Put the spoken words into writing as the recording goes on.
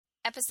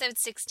Episode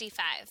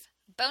 65,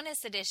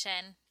 Bonus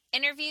Edition,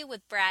 Interview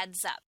with Brad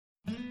Zupp.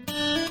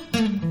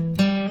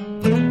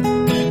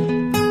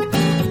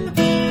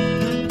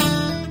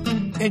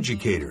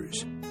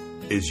 Educators,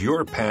 is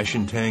your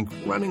passion tank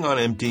running on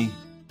empty?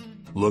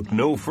 Look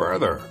no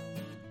further.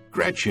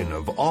 Gretchen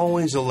of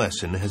Always a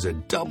Lesson has a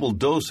double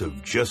dose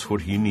of just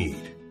what you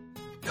need.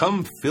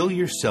 Come fill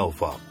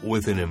yourself up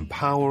with an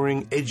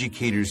empowering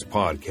educators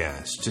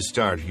podcast to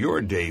start your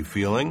day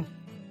feeling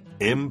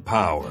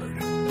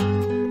empowered.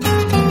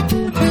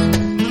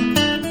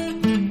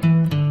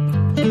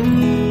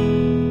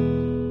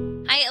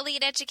 Hi,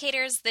 Elite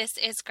Educators. This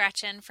is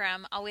Gretchen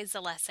from Always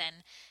a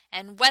Lesson.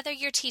 And whether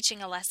you're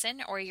teaching a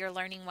lesson or you're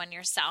learning one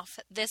yourself,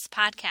 this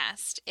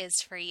podcast is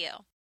for you.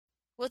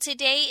 Well,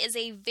 today is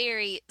a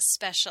very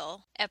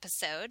special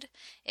episode.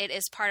 It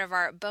is part of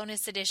our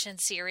bonus edition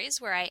series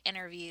where I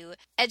interview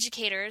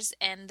educators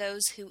and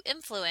those who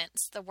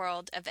influence the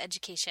world of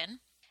education.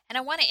 And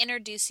I want to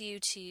introduce you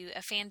to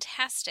a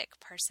fantastic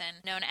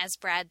person known as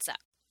Brad Zupp.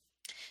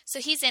 So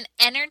he's an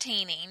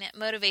entertaining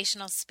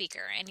motivational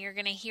speaker, and you're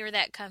going to hear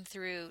that come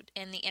through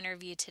in the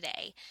interview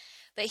today.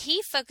 But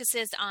he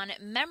focuses on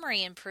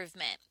memory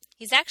improvement.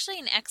 He's actually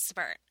an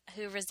expert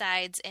who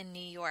resides in New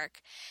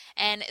York.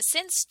 And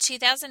since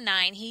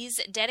 2009, he's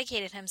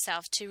dedicated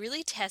himself to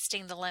really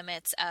testing the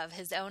limits of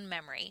his own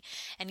memory.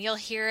 And you'll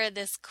hear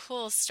this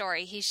cool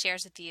story he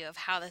shares with you of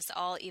how this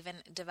all even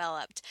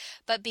developed.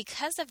 But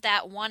because of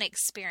that one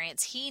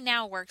experience, he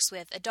now works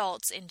with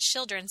adults and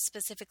children,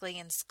 specifically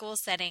in school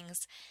settings,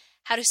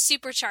 how to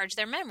supercharge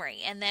their memory.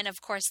 And then,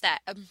 of course, that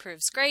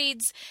improves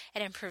grades,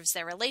 it improves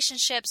their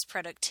relationships,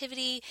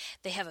 productivity,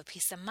 they have a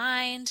peace of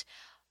mind,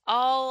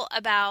 all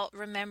about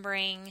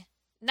remembering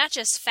not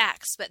just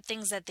facts, but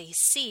things that they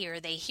see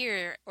or they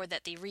hear or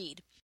that they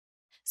read.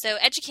 So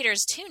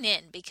educators, tune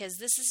in because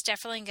this is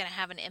definitely going to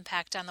have an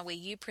impact on the way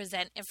you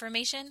present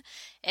information.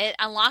 It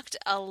unlocked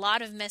a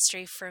lot of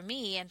mystery for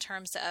me in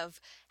terms of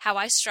how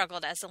I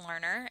struggled as a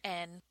learner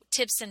and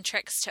tips and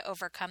tricks to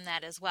overcome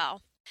that as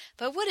well.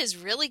 But what is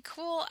really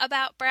cool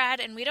about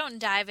Brad, and we don't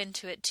dive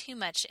into it too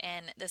much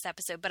in this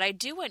episode, but I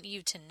do want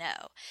you to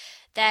know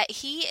that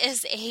he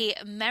is a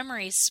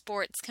memory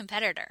sports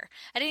competitor.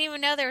 I didn't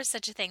even know there was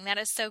such a thing. That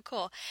is so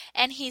cool.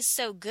 And he's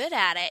so good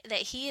at it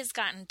that he has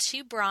gotten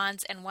 2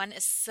 bronze and 1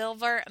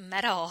 silver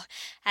medal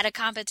at a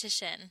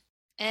competition,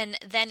 and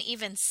then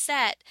even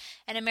set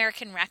an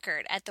American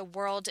record at the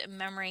World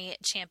Memory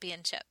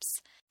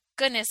Championships.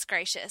 Goodness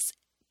gracious.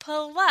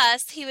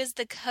 Plus, he was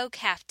the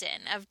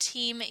co-captain of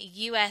Team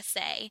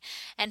USA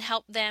and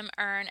helped them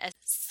earn a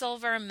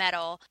silver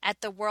medal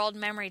at the World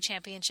Memory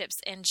Championships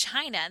in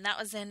China, and that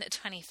was in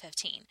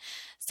 2015.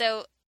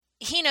 So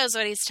he knows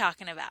what he's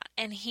talking about,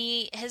 and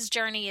his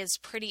journey is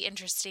pretty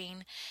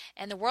interesting,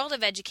 and the world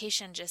of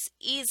education just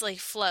easily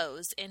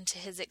flows into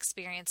his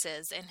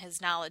experiences and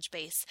his knowledge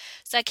base.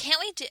 So I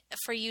can't wait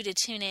for you to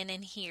tune in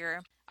and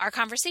hear our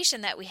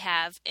conversation that we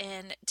have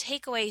and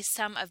take away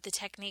some of the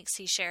techniques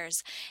he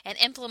shares and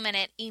implement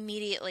it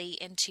immediately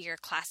into your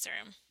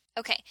classroom.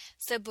 Okay,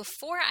 so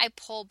before I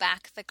pull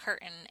back the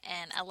curtain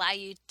and allow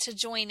you to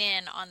join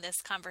in on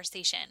this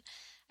conversation,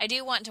 I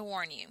do want to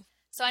warn you.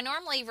 So I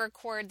normally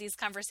record these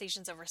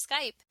conversations over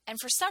Skype, and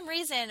for some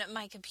reason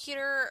my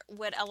computer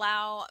would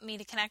allow me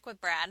to connect with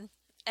Brad,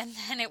 and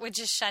then it would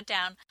just shut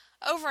down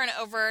over and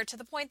over to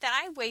the point that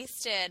I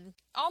wasted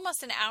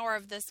almost an hour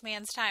of this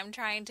man's time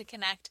trying to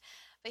connect.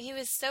 But he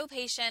was so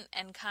patient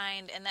and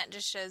kind, and that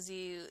just shows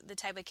you the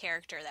type of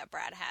character that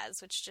Brad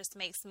has, which just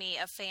makes me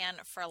a fan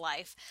for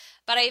life.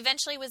 But I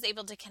eventually was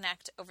able to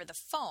connect over the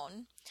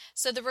phone,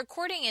 so the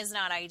recording is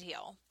not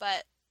ideal,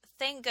 but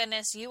thank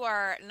goodness you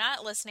are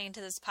not listening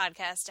to this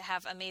podcast to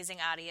have amazing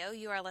audio.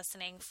 You are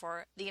listening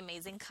for the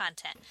amazing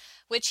content,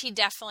 which he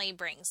definitely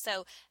brings.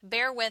 So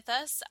bear with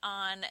us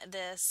on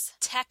this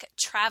tech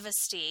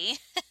travesty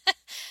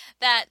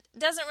that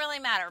doesn't really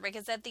matter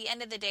because at the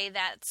end of the day,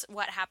 that's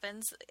what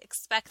happens.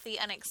 Expect the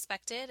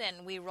unexpected,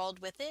 and we rolled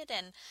with it,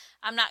 and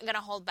I'm not going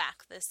to hold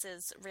back. This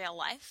is real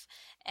life,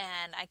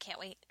 and I can't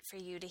wait for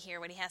you to hear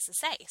what he has to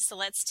say. So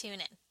let's tune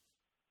in.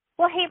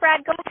 Well, hey,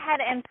 Brad, go ahead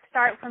and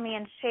start for me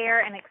and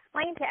share and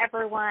explain to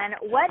everyone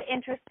what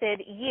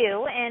interested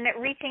you in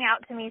reaching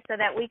out to me so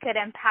that we could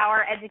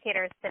empower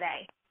educators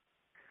today.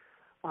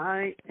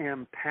 I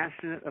am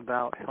passionate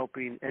about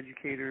helping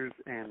educators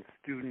and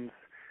students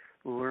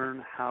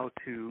learn how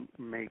to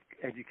make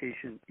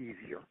education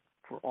easier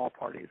for all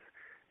parties.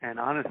 And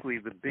honestly,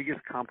 the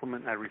biggest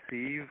compliment I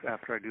receive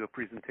after I do a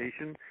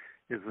presentation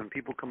is when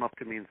people come up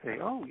to me and say,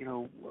 oh,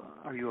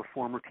 are you a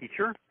former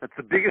teacher? That's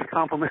the biggest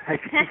compliment I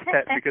can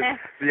get because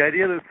the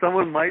idea that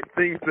someone might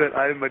think that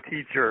I'm a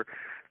teacher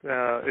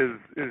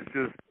is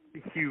just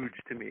huge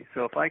to me.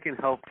 So if I can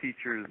help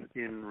teachers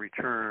in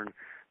return,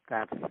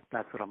 that's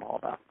what I'm all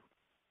about.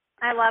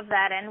 I love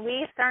that, and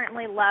we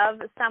certainly love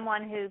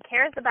someone who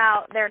cares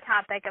about their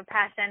topic of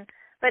passion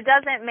but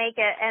doesn't make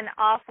it an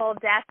awful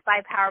death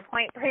by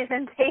PowerPoint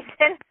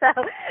presentation. So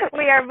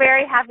we are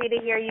very happy to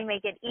hear you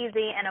make it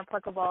easy and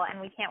applicable, and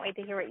we can't wait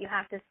to hear what you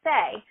have to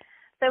say.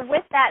 So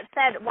with that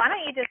said, why don't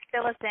you just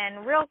fill us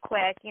in real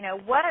quick,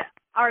 what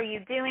are you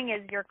doing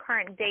as your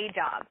current day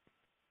job?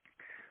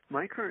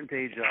 My current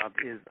day job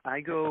is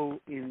I go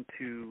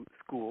into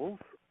schools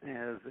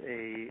as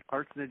a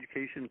arts and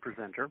education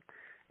presenter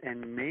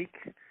and make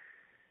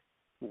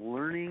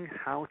learning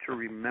how to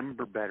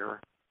remember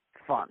better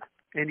fun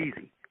and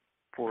easy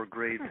for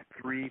grades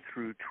 3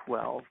 through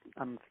 12.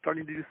 I'm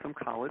starting to do some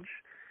college,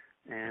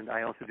 and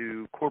I also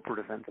do corporate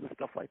events and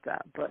stuff like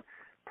that. But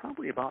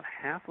probably about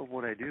half of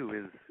what I do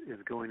is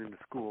going into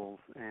schools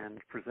and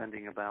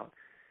presenting about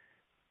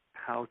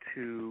how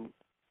to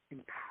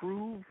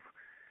improve,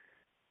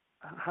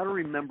 how to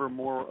remember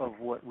more of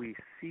what we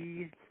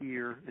see,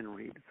 hear, and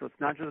read. So it's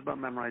not just about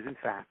memorizing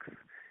facts.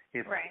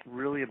 It's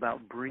really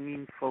about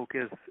bringing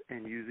focus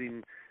and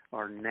using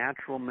our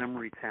natural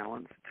memory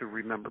talents to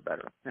remember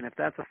better. And if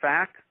that's a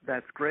fact,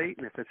 that's great.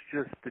 And if it's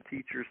just the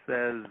teacher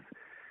says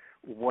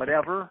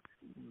whatever,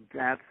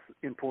 that's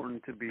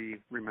important to be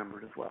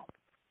remembered as well.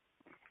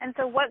 And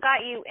so what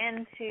got you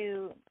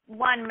into,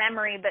 one,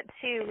 memory, but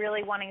two,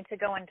 really wanting to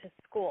go into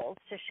schools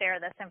to share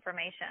this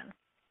information?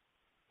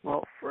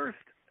 Well, first,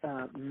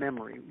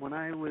 memory. When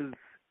I was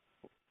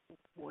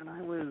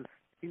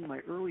in my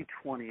early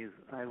 20s,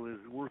 I was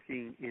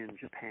working in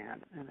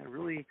Japan, and I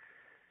really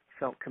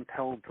felt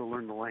compelled to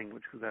learn the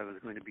language because I was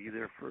going to be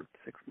there for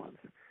 6 months.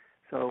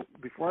 So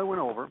before I went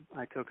over,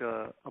 I took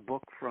a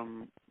book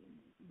from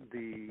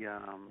the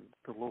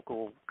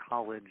local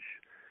college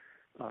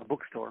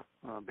bookstore,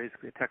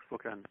 basically a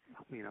textbook on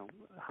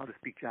how to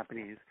speak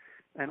Japanese.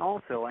 And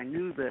also, I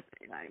knew that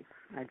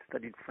I'd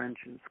studied French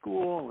in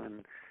school,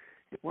 and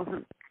it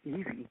wasn't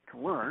easy to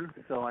learn,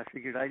 so I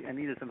figured I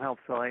needed some help.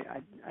 So I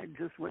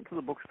just went to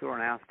the bookstore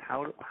and asked,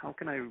 how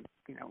can I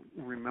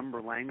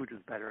remember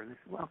languages better? And they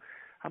said, well,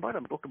 how about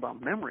a book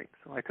about memory?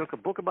 So I took a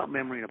book about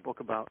memory and a book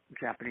about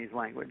Japanese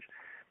language.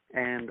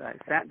 And I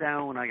sat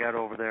down when I got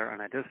over there,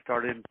 and I just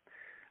started.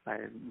 I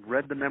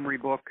read the memory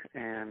book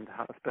and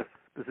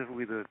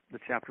specifically the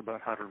chapter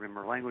about how to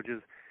remember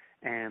languages.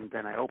 And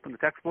then I opened the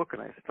textbook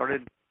and I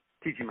started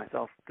teaching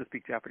myself to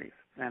speak Japanese.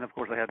 And of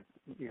course I had,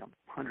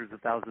 hundreds of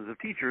thousands of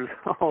teachers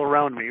all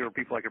around me, or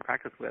people I could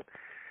practice with.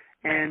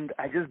 And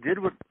I just did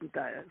it's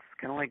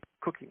kind of like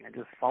cooking. I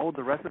just followed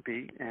the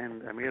recipe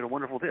and I made a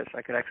wonderful dish.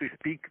 I could actually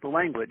speak the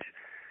language.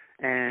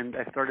 And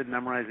I started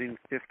memorizing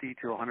 50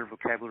 to 100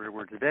 vocabulary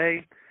words a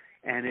day.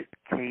 And it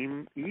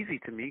came easy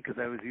to me because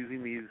I was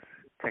using these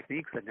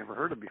techniques I'd never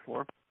heard of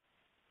before.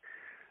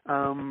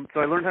 So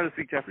I learned how to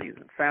speak Japanese.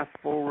 Fast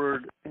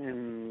forward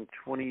in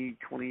 20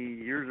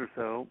 years or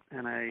so,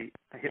 and I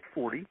hit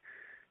 40,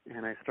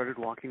 and I started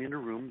walking into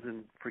rooms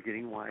and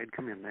forgetting why I'd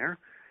come in there.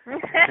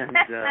 And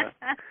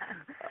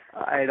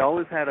I'd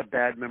always had a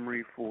bad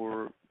memory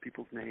for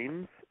people's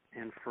names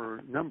and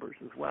for numbers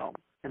as well.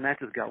 And that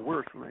just got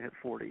worse when I hit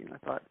 40. And I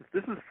thought, if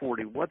this is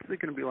 40, what's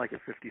it going to be like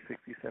at 50,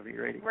 60, 70,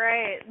 or 80?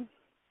 Right.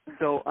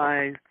 So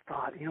I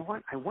thought, you know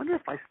what, I wonder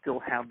if I still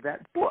have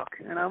that book.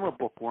 And I'm a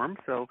bookworm,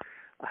 so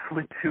I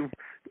went to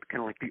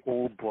kind of like the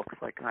old books,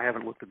 like I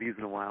haven't looked at these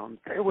in a while, and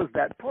there was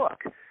that book.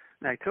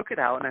 And I took it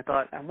out, and I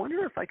thought, I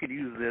wonder if I could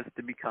use this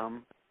to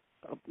become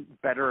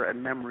better at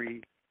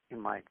memory in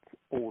my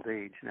old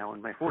age, now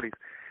in my 40s.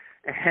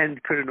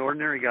 And could an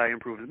ordinary guy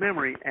improve his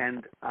memory?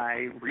 And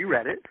I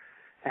reread it,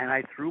 and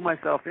I threw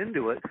myself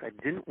into it because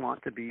I didn't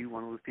want to be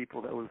one of those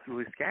people that was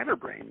really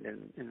scatterbrained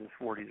in his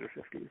 40s or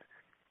 50s.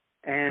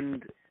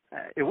 And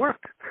it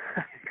worked.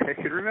 I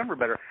could remember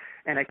better.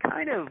 And I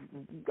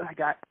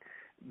got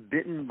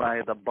bitten by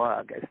the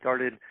bug. I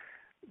started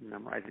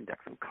memorizing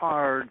decks of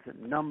cards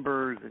and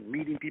numbers and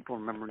meeting people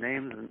and remember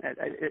names. And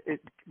it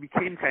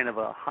became kind of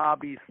a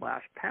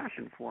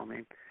hobby/passion for me.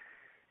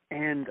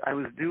 And I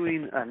was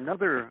doing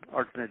another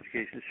arts and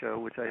education show,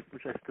 which I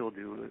still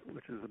do,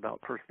 which is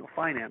about personal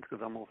finance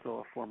because I'm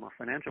also a former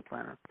financial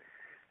planner.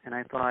 And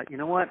I thought, you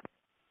know what?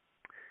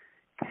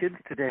 Kids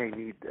today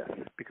need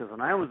this because when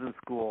I was in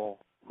school,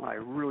 I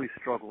really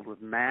struggled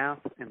with math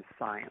and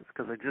science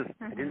because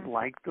I didn't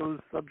like those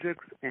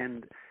subjects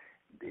and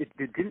it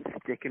didn't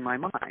stick in my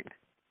mind.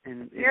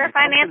 And you're a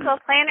financial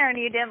planner and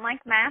you didn't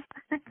like math?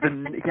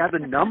 The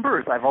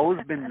numbers. I've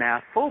always been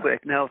math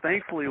phobic. Now,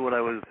 thankfully, what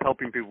I was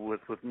helping people with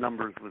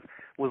numbers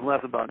was less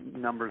about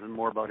numbers and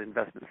more about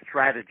investment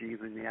strategies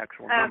than the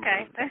actual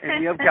numbers. Okay.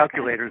 And you have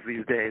calculators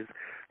these days,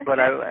 but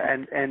I've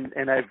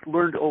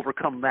learned to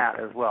overcome that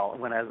as well.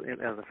 When as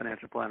a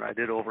financial planner, I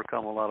did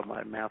overcome a lot of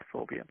my math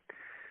phobia.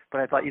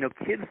 But I thought,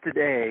 kids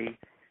today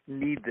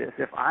need this.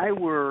 If I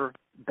were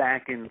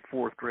back in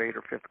 4th grade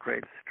or 5th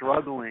grade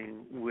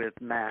struggling with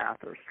math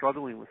or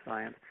struggling with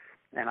science,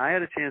 and I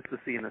had a chance to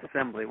see an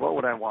assembly, what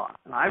would I want?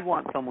 And I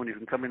want someone who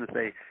can come in and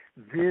say,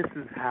 this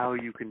is how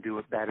you can do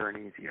it better and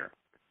easier.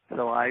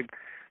 So I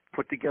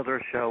put together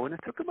a show, and it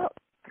took about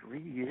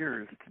 3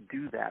 years to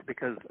do that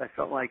because I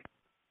felt like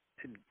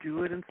to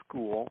do it in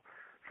school,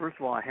 first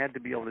of all, I had to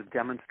be able to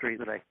demonstrate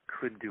that I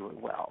could do it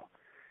well.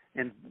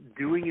 And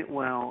doing it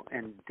well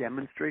and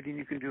demonstrating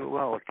you can do it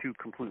well are two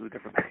completely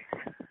different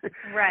things.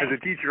 Right. As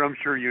a teacher, I'm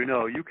sure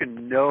you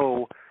can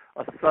know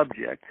a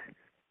subject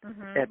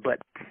But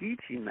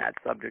teaching that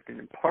subject and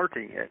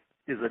imparting it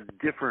is a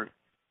different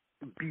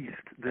beast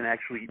than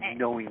actually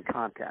knowing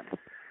content.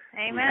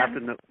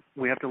 Amen.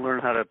 We have to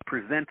learn how to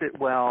present it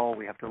well.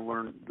 We have to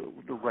learn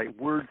the right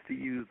words to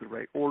use, the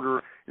right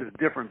order is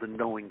different than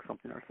knowing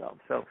something ourselves.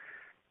 So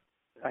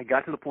I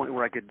got to the point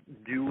where I could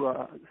do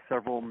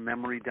several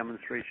memory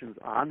demonstrations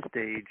on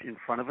stage in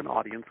front of an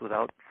audience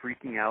without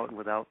freaking out and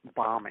without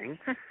bombing.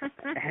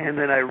 And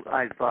then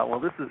I thought,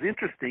 well, this is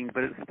interesting,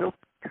 but it's still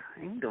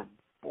kind of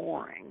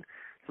boring.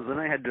 So then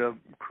I had to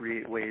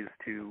create ways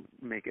to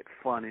make it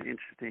fun and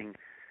interesting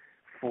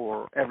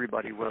for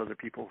everybody, whether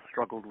people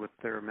struggled with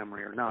their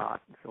memory or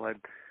not. So I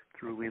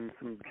threw in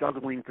some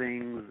juggling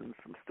things and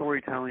some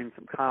storytelling,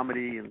 some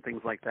comedy and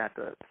things like that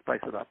to spice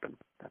it up, and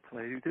that's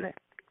what I do today.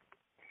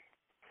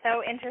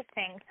 So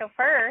interesting. So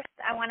first,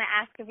 I want to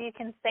ask if you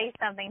can say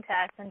something to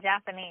us in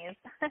Japanese.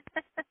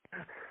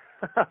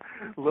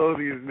 Lo,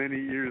 these many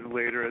years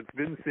later, it's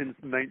been since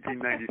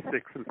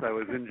 1996 since I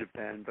was in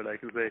Japan, but I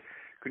can say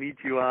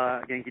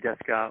konnichiwa, genki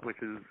desu ka,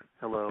 which is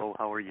hello,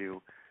 how are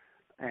you?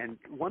 And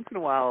once in a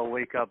while I'll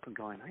wake up and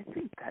going, I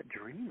think that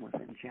dream was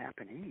in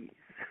Japanese.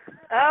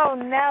 Oh,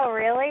 no,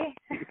 really?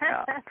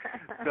 Yeah.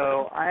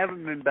 So I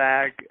haven't been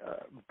back,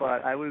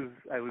 but I was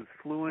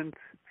fluent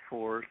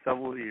for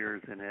several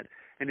years in it,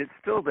 and it's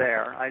still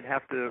there. I'd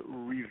have to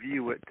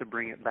review it to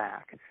bring it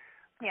back.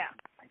 Yeah.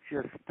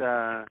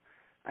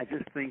 I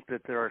just think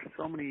that there are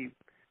so many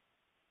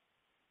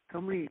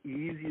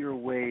easier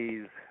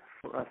ways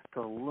for us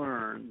to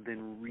learn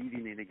than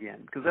reading it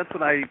again, because that's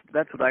what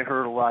I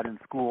heard a lot in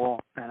school,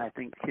 and I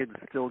think kids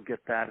still get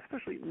that,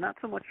 especially not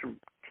so much from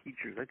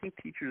teachers. I think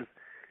teachers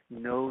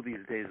know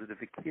these days that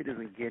if a kid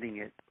isn't getting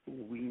it,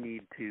 we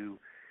need to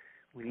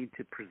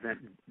present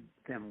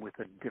them with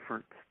a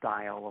different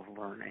style of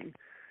learning.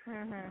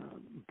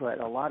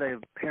 But a lot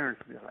of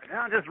parents will be like,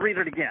 "Oh, just read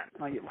it again."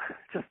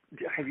 Just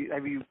have you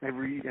reviewed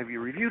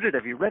it?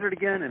 Have you read it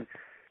again? And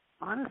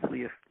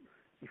honestly,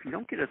 if you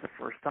don't get it the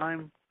first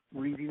time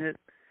reading it,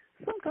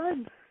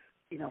 sometimes,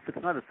 if it's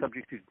not a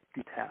subject you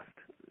detest,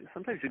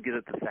 sometimes you get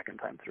it the second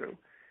time through,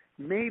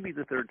 maybe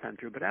the third time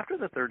through. But after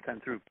the third time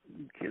through,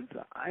 kids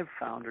I've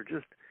found are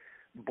just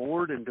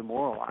bored and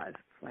demoralized.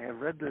 Like,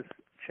 I've read this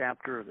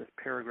chapter or this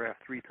paragraph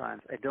 3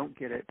 times. I don't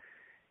get it.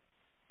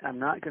 I'm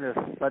not going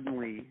to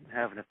suddenly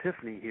have an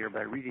epiphany here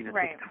by reading it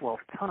the 12th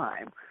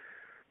time.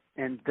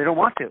 And they don't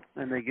want to,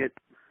 and they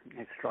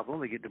struggle,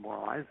 they get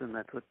demoralized, and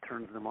that's what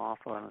turns them off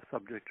on a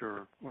subject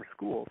or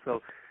school.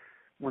 So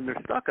when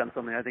they're stuck on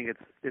something, I think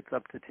it's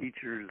up to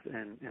teachers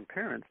and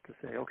parents to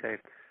say, okay,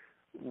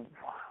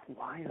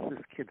 why is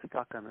this kid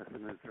stuck on this,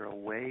 and is there a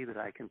way that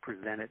I can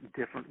present it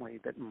differently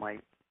that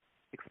might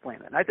explain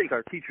it? And I think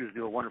our teachers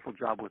do a wonderful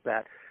job with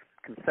that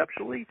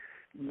conceptually,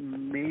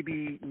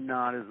 maybe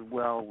not as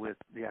well with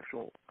the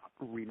actual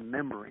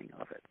remembering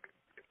of it.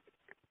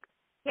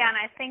 Yeah, and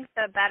I think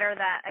the better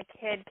that a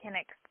kid can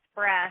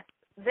express,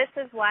 this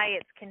is why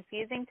it's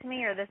confusing to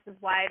me, or this is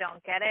why I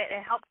don't get it,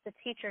 it helps the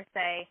teacher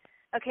say,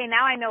 okay,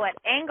 now I know what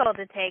angle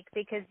to take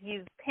because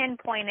you've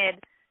pinpointed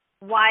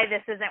why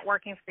this isn't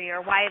working for you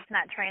or why it's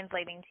not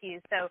translating to you.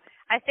 So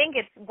I think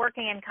it's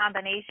working in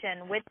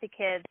combination with the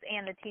kids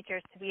and the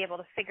teachers to be able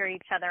to figure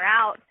each other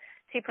out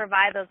to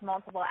provide those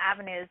multiple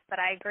avenues. But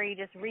I agree,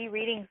 just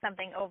rereading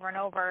something over and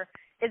over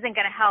isn't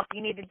going to help.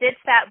 You need to ditch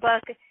that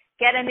book,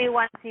 get a new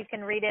one so you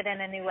can read it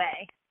in a new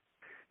way.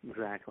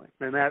 Exactly.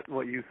 And that,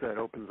 what you said,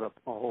 opens up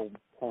a whole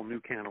new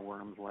can of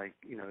worms, like,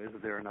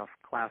 is there enough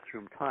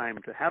classroom time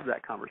to have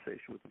that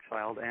conversation with the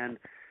child, and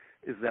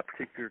is that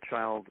particular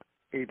child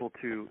able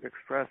to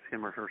express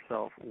him or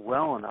herself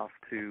well enough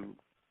to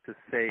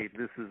say,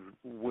 this is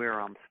where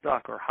I'm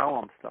stuck or how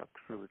I'm stuck,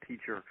 so the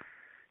teacher,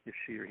 if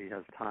she or he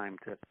has time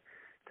to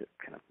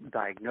kind of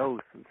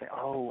diagnose and say,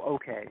 oh,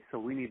 okay, so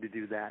we need to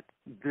do that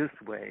this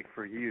way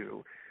for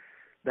you.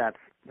 That's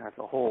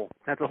a whole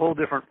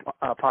different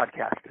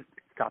podcast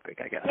topic,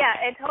 I guess. Yeah,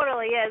 it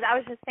totally is. I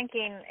was just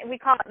thinking, we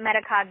call it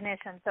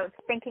metacognition, so it's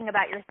thinking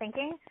about your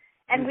thinking.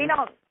 And we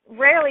don't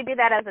rarely do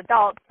that as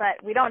adults,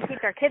 but we don't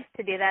teach our kids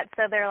to do that.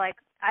 So they're like,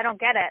 I don't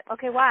get it.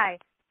 Okay, why?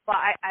 Well,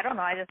 I don't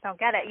know. I just don't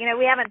get it.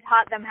 We haven't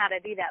taught them how to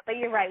do that. But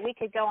you're right. We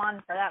could go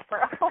on for that for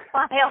a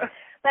while.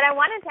 But I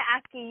wanted to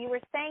ask you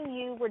were saying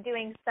you were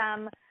doing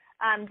some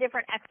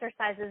different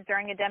exercises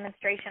during a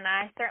demonstration.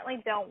 I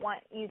certainly don't want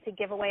you to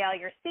give away all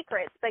your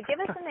secrets, but give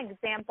us an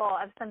example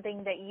of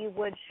something that you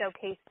would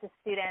showcase to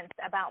students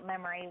about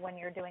memory when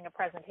you're doing a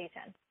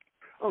presentation.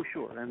 Oh,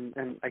 sure.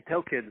 And I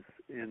tell kids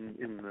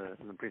in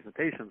the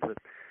presentations that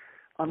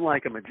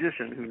unlike a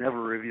magician who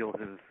never reveals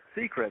his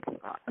secrets,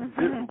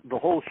 the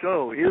whole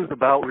show is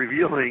about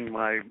revealing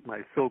my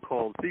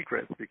so-called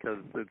secrets, because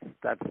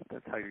that's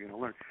how you're going to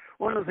learn.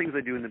 One of the things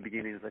I do in the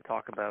beginning is I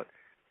talk about,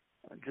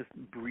 just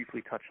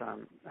briefly touch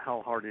on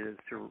how hard it is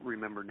to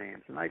remember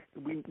names. And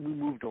we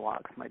moved a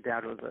lot. My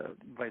dad was a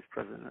vice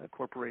president at a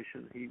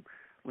corporation. He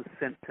was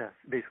sent to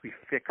basically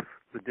fix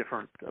the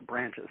different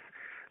branches.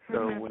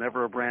 So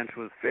whenever a branch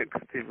was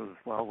fixed, it was,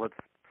 well, let's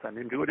send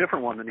him to a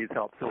different one that needs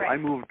help. So I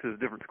moved to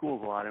different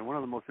schools a lot, and one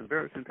of the most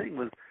embarrassing things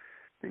was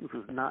things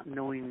was not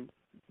knowing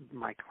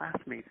my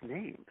classmates'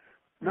 names.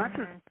 Not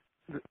just,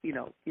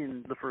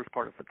 in the first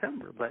part of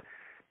September, but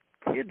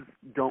kids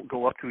don't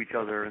go up to each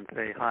other and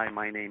say, "Hi,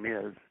 my name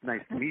is,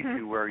 nice to meet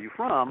you, where are you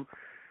from?"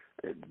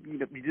 You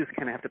just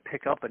kind of have to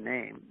pick up a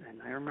name.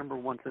 And I remember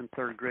once in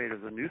third grade,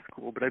 it was a new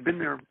school, but I'd been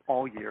there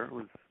all year. It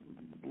was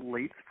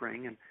late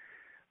spring, and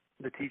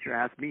the teacher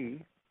asked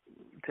me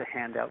to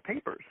hand out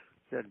papers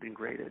that had been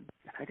graded.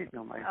 I didn't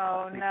know my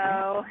classmates'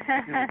 names.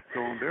 It was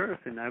so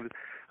embarrassing.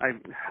 I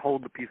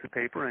hold the piece of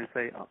paper and I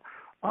say,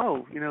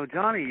 "Oh,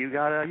 Johnny, you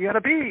got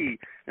a B,"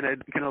 and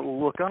I'd kind of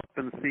look up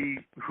and see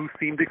who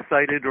seemed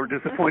excited or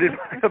disappointed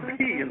by a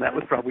B, and that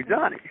was probably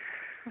Johnny.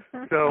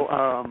 So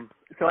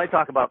I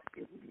talk about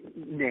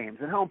names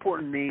and how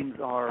important names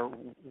are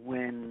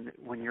when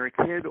you're a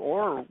kid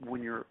or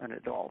when you're an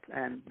adult.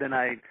 And then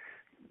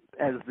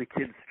as the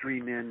kids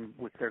stream in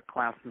with their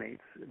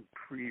classmates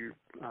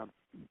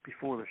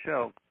before the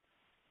show,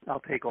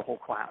 I'll take a whole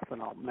class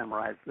and I'll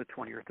memorize the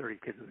 20 or 30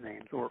 kids'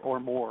 names or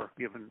more,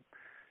 given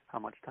how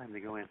much time they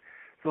go in.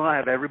 So I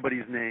have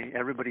everybody's name,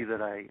 everybody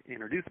that I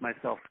introduced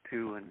myself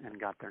to and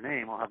got their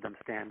name, I'll have them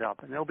stand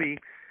up. And there'll be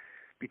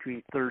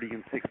between 30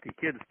 and 60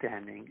 kids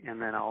standing,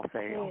 and then I'll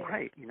say, "All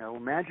right,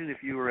 imagine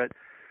if you were at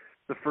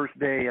the first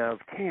day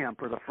of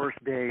camp or the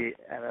first day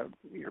at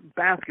your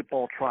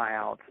basketball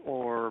tryouts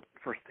or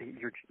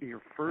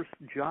your first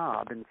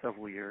job in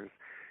several years,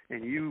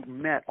 and you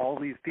met all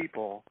these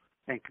people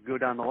and could go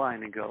down the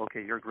line and go,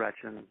 okay, you're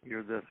Gretchen,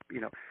 you're this,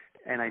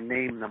 and I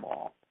name them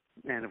all."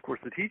 And of course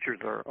the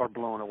teachers are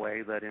blown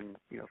away that in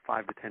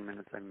 5 to 10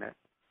 minutes I met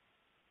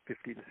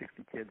 50 to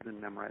 60 kids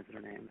and memorized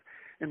their names.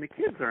 And the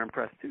kids are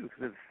impressed too,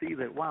 because they see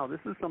that, wow,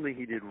 this is something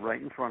he did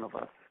right in front of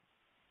us.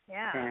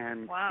 Yeah.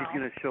 And wow. he's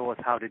going to show us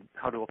how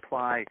to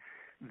apply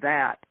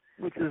that,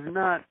 which is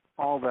not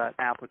all that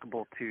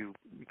applicable to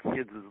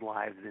kids'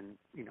 lives in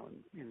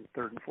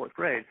third and fourth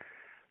grade,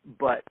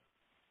 but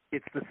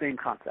it's the same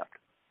concept.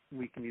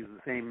 We can use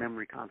the same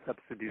memory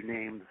concepts to do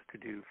names, to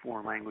do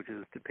foreign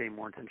languages, to pay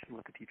more attention to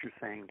what the teacher's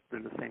saying.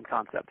 They're the same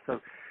concept.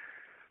 So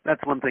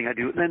that's one thing I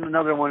do. And then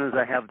another one is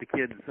I have the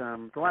kids,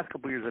 the last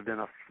couple of years I've done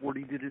a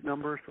 40-digit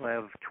number. So I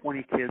have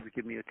 20 kids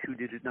give me a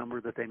 2-digit number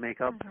that they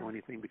make up, so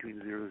anything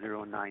between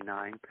 00 and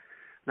 99.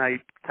 And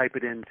I type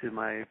it into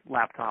my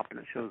laptop and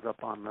it shows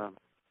up on the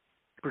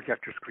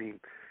projector screen.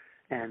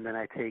 And then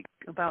I take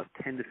about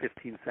 10 to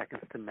 15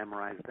 seconds to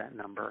memorize that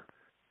number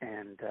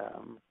and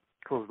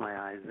close my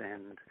eyes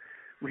and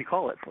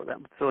recall it for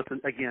them. So it's,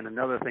 again,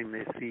 another thing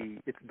they see.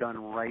 It's done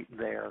right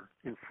there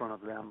in front of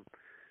them.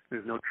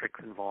 There's no tricks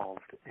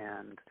involved.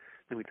 And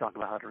then we talk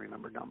about how to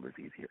remember numbers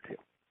easier, too.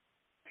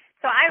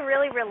 So I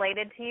really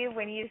related to you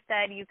when you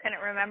said you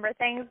couldn't remember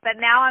things, but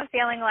now I'm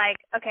feeling like,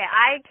 okay,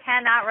 I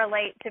cannot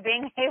relate to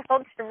being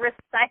able to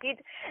recite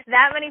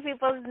that many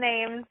people's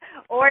names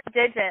or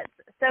digits.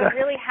 So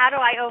really, how do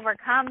I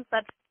overcome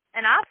such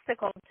an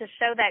obstacle to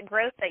show that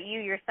growth that you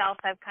yourself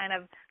have kind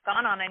of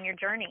gone on in your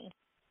journey?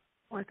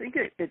 Well, I think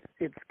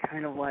it's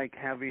kind of like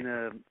having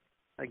a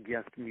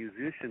guest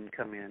musician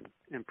come in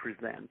and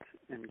present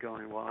and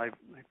going, well, I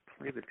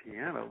play the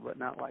piano, but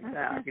not like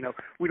that.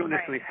 We don't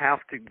necessarily have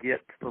to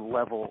get to the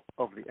level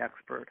of the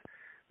expert.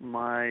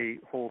 My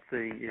whole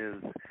thing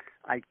is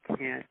I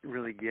can't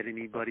really get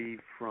anybody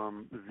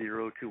from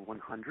 0 to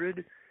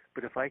 100,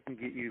 but if I can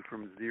get you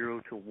from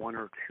 0 to 1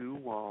 or 2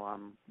 while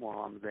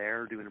I'm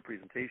there doing a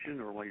presentation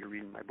or while you're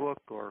reading my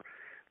book or,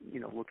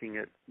 looking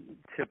at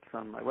tips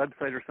on my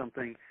website or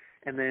something,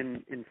 and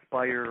then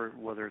inspire,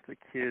 whether it's a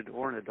kid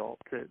or an adult,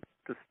 to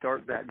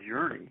start that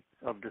journey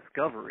of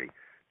discovery,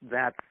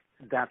 that's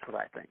what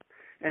I think.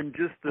 And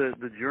just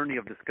the journey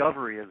of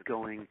discovery is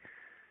going,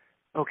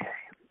 okay,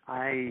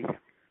 I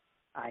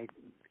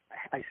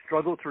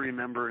struggle to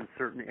remember in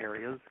certain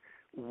areas.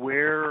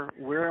 Where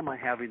am I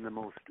having the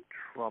most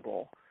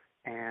trouble?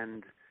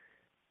 And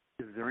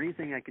is there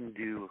anything I can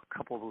do, a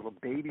couple of little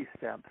baby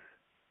steps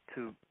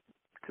to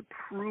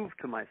prove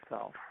to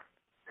myself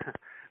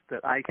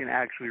that I can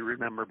actually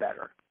remember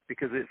better?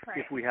 Because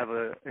if we have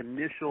an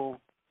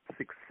initial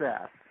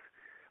success,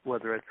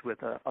 whether it's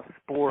with a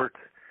sport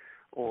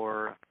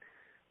or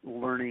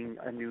learning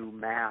a new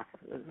math,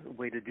 a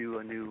way to do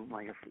a new,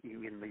 like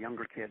in the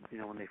younger kids,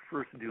 when they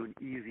first do an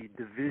easy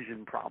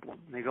division problem,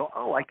 they go,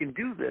 oh, I can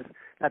do this.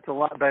 That's a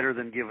lot better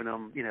than giving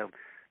them,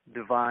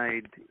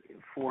 divide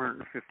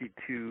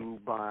 452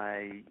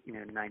 by,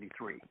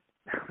 93.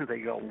 They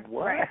go,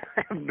 what? I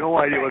have no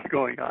idea what's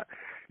going on.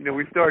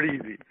 We start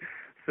easy.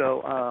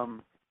 So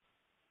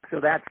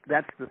that's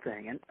the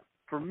thing. And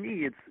for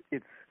me,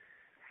 it's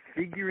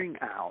figuring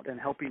out and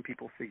helping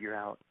people figure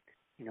out,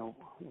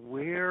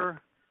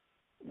 where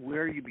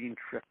are you being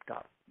tripped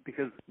up?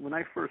 Because when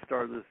I first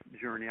started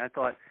this journey, I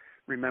thought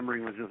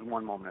remembering was just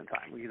one moment in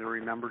time. We either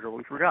remembered or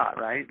we forgot,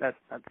 right? That's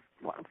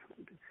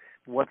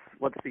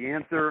what's the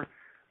answer?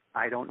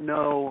 I don't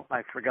know.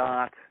 I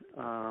forgot.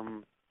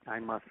 I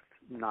must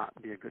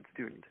not be a good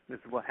student. This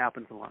is what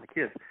happens to a lot of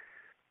kids.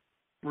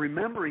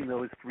 Remembering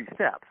those 3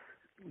 steps.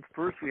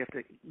 First, we have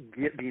to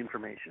get the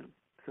information.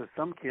 So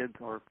some kids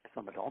or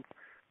some adults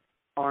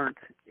aren't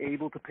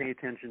able to pay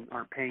attention,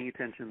 aren't paying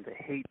attention, they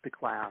hate the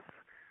class,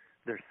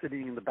 they're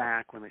sitting in the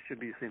back when they should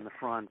be sitting in the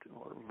front,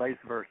 or vice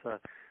versa.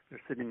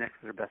 They're sitting next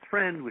to their best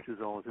friend, which is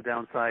always a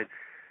downside.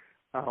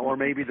 Or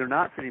maybe they're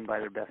not sitting by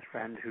their best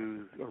friend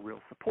who's a real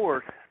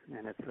support,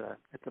 and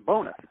it's a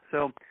bonus.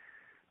 So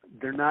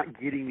they're not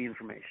getting the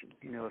information.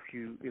 You know,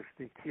 if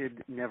the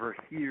kid never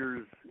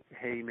hears,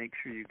 hey, make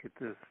sure you get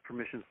this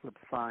permission slip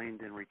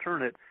signed and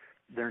return it,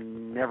 they're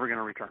never going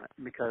to return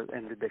it.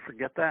 And did they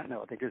forget that?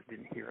 No, they just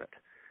didn't hear it.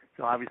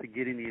 So obviously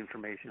getting the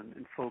information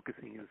and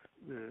focusing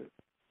is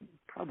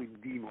probably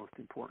the most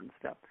important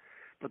step.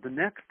 But the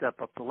next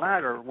step up the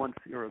ladder, up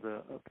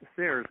the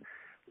stairs,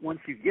 once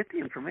you get the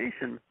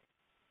information,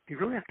 you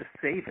really have to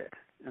save it.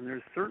 And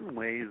there's certain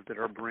ways that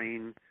our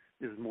brain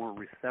is more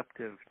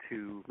receptive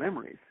to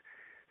memories.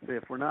 So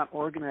if we're not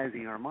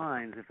organizing our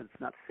minds, if it's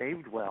not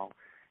saved well,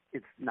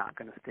 it's not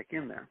going to stick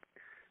in there.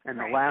 And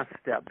the last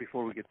step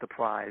before we get the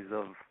prize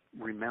of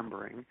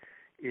remembering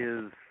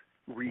is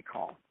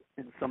recall.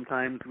 And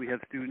sometimes we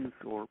have students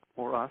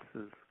or us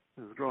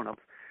as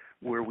grown-ups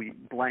where we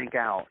blank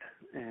out,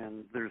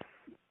 and there's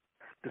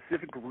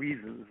specific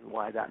reasons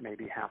why that may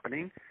be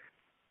happening.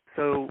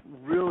 So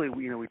really,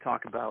 you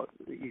talked about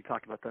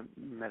the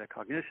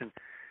metacognition,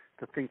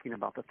 the thinking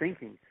about the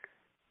thinking.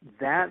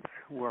 That's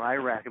where I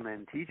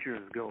recommend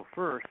teachers go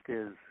first.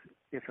 Is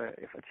if a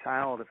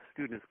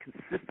student is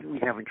consistently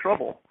having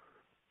trouble,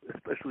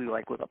 especially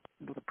like with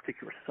a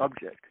particular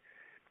subject,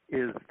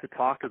 is to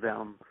talk to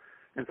them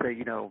and say,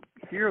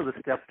 here are the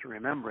steps to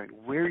remembering.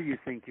 Where do you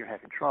think you're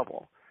having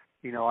trouble?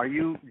 Do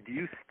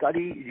you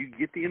study? Do you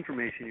get the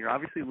information? You're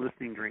obviously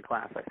listening during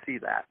class. I see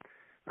that.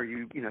 Or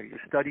you're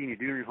studying, you're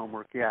doing your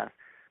homework, yes.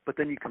 But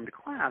then you come to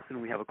class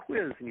and we have a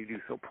quiz and you do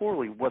so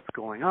poorly. What's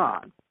going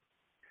on?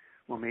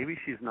 Well, maybe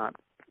she's not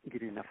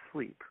getting enough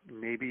sleep.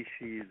 Maybe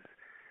she's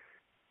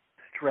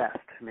stressed.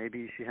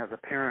 Maybe she has a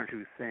parent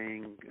who's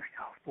saying,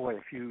 oh, boy,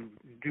 if you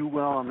do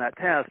well on that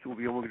test, we'll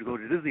be able to go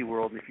to Disney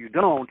World. And if you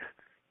don't,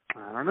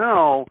 I don't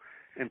know,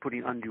 and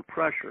putting undue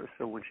pressure.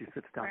 So when she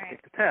sits down to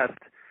take the test,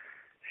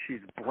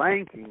 she's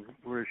blanking,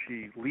 where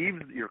she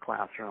leaves your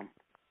classroom.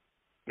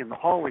 In the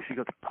hallway, she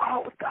goes,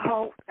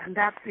 oh, and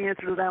that's the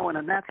answer to that one,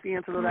 and that's the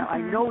answer to that.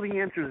 I know the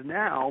answers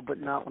now, but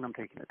not when I'm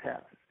taking a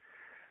test.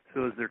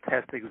 So is there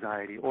test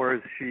anxiety, or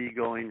is she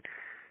going,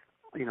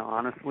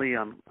 honestly,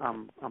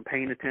 I'm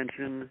paying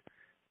attention,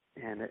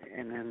 and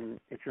then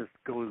it just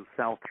goes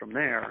south from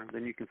there?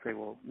 Then you can say,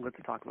 well, let's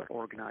talk about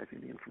organizing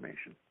the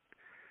information.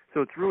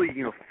 So it's really,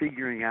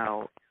 figuring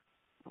out,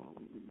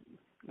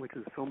 which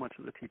is so much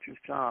of the teacher's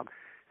job,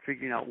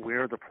 figuring out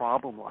where the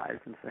problem lies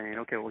and saying,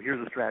 okay, well,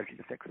 here's a strategy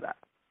to fix that.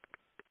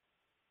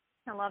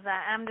 I love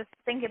that. I'm just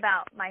thinking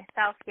about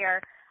myself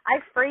here. I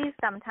freeze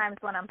sometimes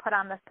when I'm put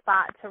on the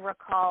spot to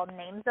recall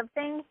names of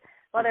things,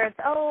 whether it's,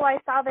 I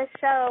saw this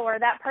show or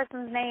that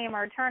person's name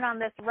or turn on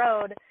this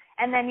road.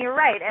 And then you're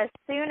right. As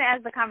soon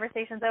as the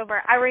conversation's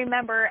over, I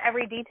remember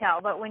every detail.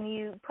 But when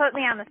you put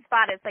me on the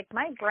spot, it's like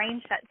my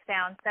brain shuts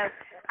down. So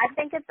I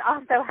think it's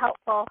also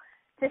helpful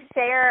to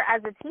share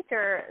as a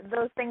teacher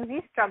those things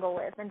you struggle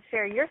with and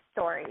share your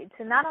story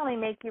to not only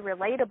make you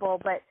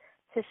relatable, but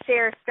to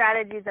share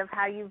strategies of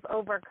how you've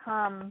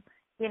overcome,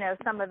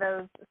 some of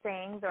those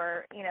things,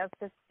 or, if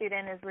the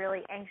student is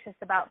really anxious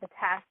about the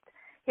test,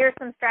 here's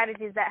some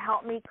strategies that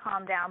help me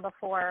calm down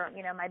before,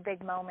 my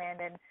big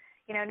moment, and,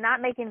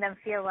 not making them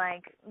feel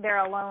like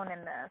they're alone in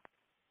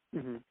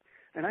this. Mm-hmm.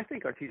 And I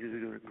think our teachers are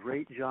doing a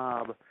great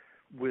job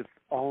with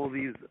all of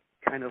these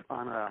kind of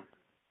on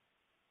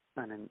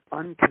an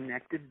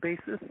unconnected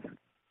basis.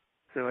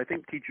 So I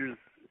think teachers,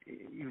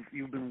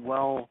 you've been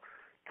well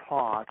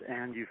taught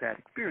and you've had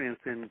experience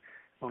in,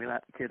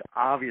 that kid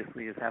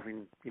obviously is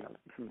having,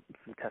 some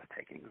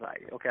test-taking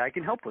anxiety. Okay, I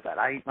can help with that.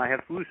 I have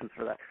solutions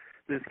for that.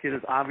 This kid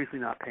is obviously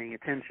not paying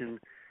attention.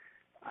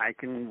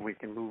 We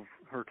can move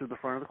her to the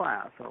front of the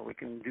class, or we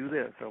can do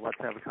this, or let's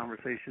have a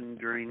conversation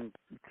during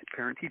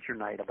parent-teacher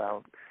night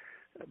about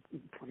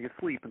plenty of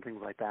sleep and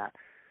things like that.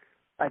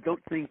 I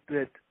don't think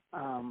that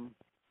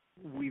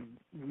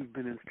we've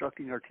been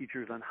instructing our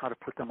teachers on how to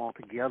put them all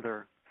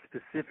together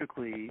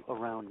specifically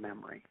around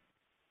memory.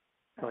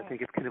 So I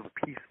think it's kind of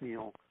a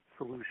piecemeal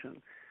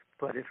solution.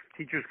 But if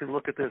teachers can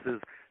look at this as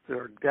there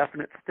are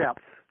definite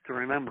steps to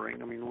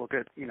remembering. I mean, look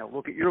at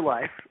your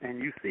life and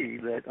you see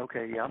that,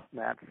 okay, yep,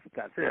 that's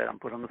it. I'm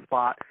put on the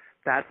spot.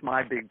 That's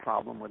my big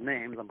problem with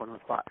names. I'm put on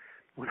the spot.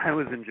 When I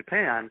was in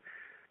Japan,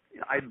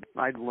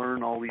 I'd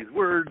learn all these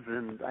words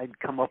and I'd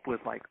come up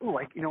with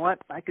you know what?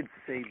 I could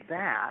say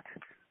that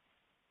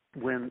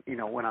when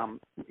I'm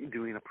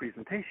doing a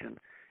presentation,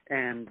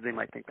 and they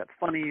might think that's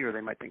funny or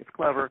they might think it's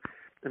clever.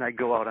 Then I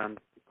go out on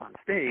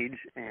stage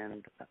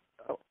and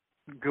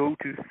go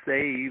to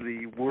say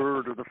the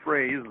word or the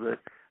phrase that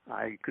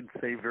I could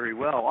say very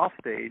well off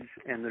stage,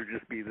 and there'd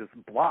just be this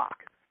block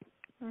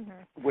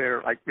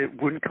where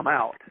it wouldn't come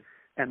out.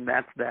 And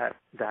that's that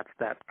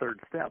third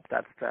step.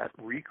 That's that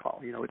recall.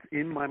 It's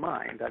in my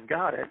mind. I've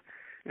got it.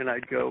 And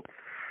I'd go,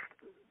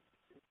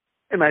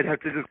 And I'd have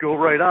to just go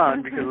right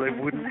on because I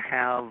wouldn't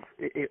have,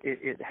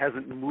 it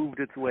hasn't moved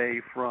its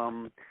way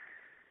from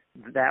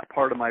that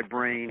part of my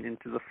brain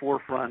into the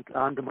forefront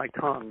onto my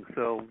tongue.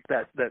 So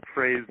that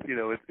phrase,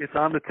 it's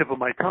on the tip of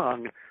my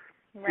tongue.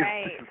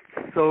 Right.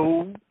 It's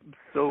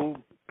so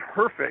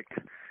perfect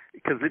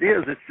because it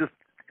is.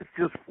 It's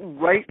just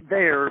right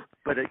there,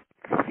 but it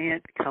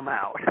can't come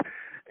out.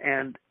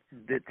 And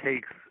it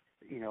takes,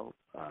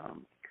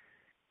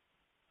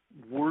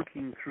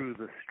 working through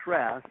the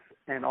stress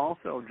and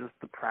also just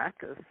the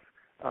practice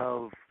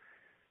of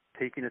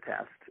taking a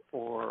test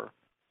or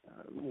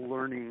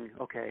learning,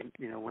 okay,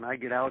 when I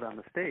get out on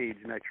the stage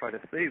and I try to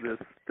say this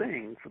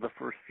thing for the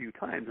first few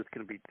times, it's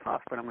going to be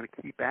tough, but I'm going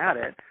to keep at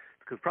it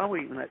because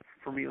probably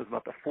for me it was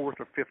about the fourth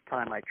or fifth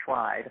time I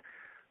tried.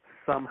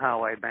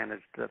 Somehow I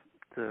managed to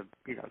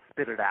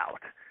spit it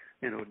out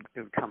and it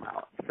would come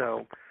out.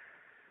 So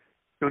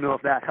don't know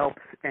if that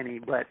helps any,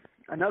 but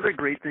another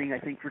great thing I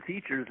think for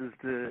teachers is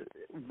to,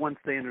 once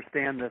they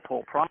understand this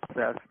whole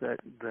process, that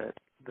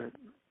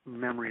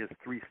memory is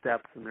 3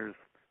 steps and there's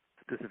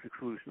specific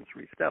solutions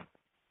for each step,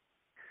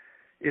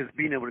 is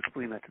being able to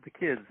explain that to the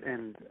kids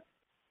and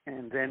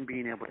then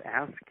being able to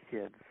ask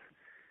kids,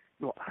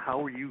 well,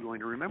 how are you going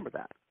to remember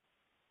that?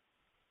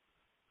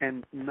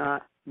 And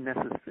not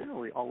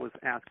necessarily always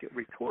ask it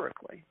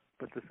rhetorically,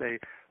 but to say,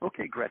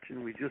 okay,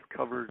 Gretchen, we just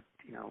covered,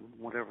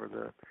 whatever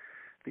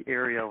the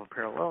area of a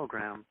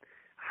parallelogram.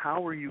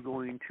 How are you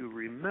going to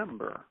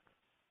remember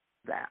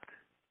that?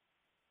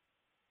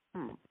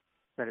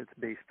 That it's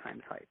base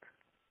times height.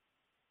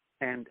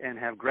 And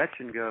have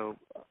Gretchen go,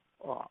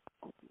 oh,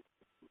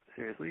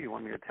 seriously, you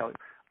want me to tell you?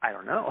 I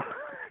don't know.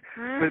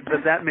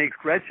 but that makes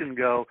Gretchen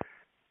go,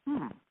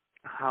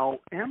 how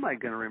am I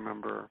going to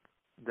remember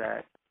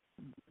that,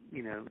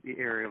 the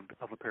area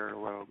of a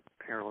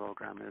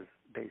parallelogram is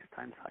base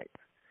times height?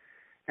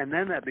 And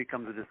then that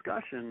becomes a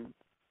discussion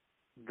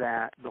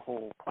that the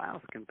whole class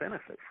can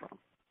benefit from.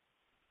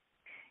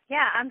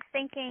 Yeah, I'm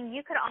thinking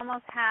you could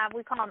almost have,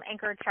 we call them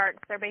anchor charts.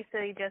 They're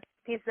basically just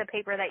pieces of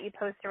paper that you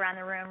post around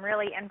the room,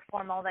 really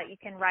informal, that you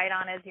can write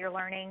on as you're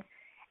learning.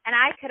 And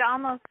I could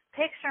almost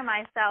picture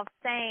myself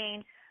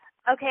saying,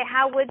 okay,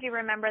 how would you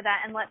remember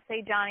that? And let's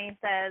say Johnny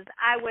says,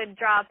 I would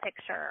draw a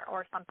picture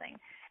or something.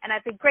 And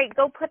I'd say, great,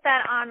 go put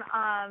that on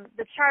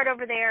the chart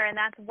over there, and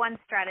that's one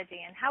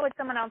strategy. And how would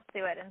someone else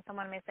do it? And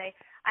someone may say,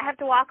 I have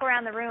to walk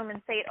around the room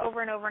and say it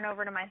over and over and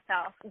over to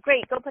myself.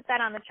 Great, go put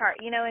that on the chart,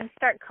 and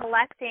start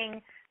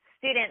collecting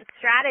student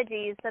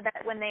strategies so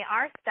that when they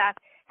are stuck,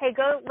 hey,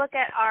 go look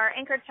at our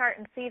anchor chart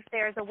and see if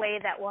there's a way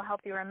that will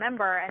help you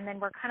remember. And then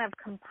we're kind of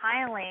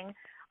compiling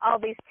all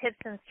these tips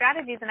and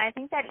strategies. And I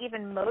think that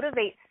even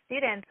motivates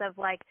students of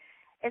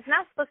it's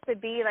not supposed to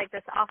be like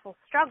this awful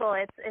struggle.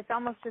 It's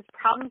almost just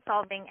problem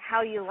solving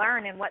how you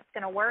learn and what's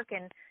going to work,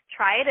 and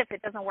try it. If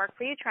it doesn't work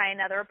for you, try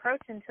another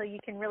approach until you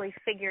can really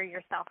figure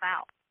yourself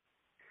out.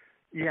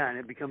 Yeah, and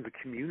it becomes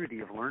a community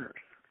of learners.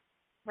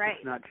 Right.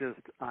 It's not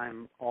just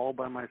I'm all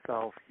by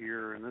myself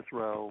here in this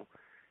row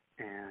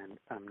and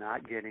I'm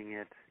not getting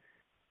it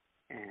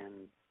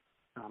and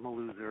I'm a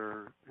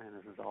loser and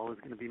this is always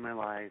going to be my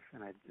life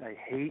and I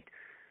hate,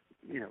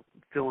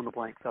 fill in the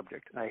blank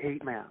subject. I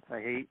hate math. I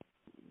hate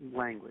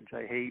language.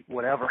 I hate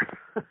whatever.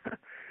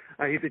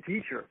 I hate the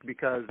teacher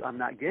because I'm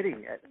not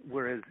getting it.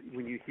 Whereas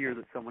when you hear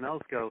that someone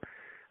else go,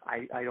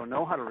 I don't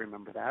know how to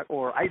remember that,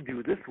 or I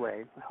do this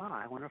way,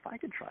 I wonder if I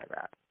could try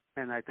that.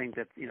 And I think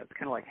that, it's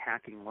kind of like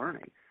hacking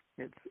learning.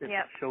 It's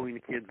Yep. showing the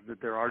kids that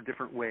there are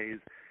different ways.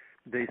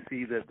 They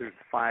see that there's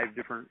 5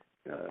 different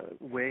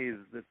ways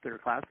that their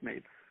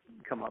classmates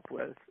come up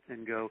with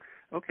and go,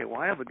 okay, well,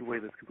 I have a way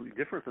that's completely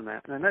different than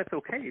that. And that's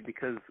okay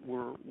because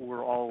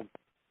we're all,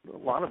 a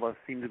lot of us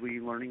seem to be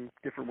learning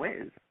different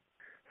ways.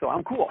 So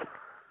I'm cool.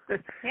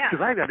 Yeah.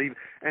 Because I've got to,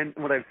 and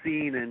what I've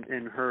seen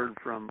and heard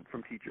from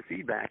teacher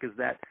feedback is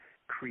that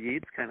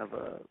creates kind of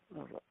a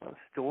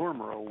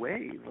storm or a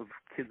wave of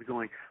kids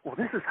going, well,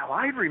 this is how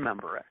I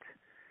remember it.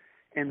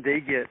 And they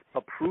get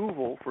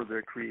approval for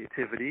their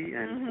creativity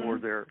and for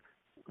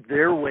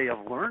their way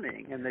of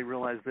learning, and they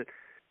realize that,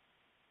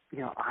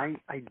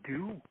 I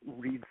do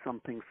read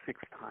something 6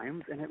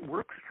 times and it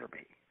works for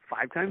me.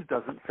 5 times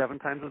doesn't, 7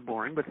 times is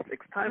boring, but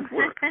 6 times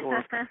works.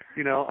 Or,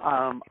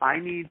 I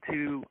need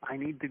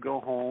to go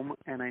home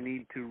and I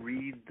need to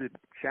read the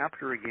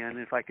chapter again.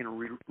 If I can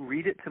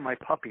read it to my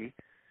puppy,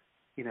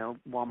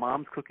 while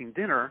mom's cooking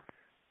dinner,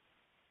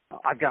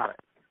 I've got it.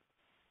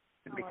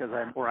 Because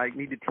I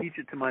need to teach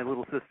it to my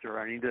little sister.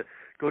 I need to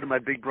go to my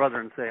big brother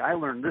and say, I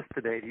learned this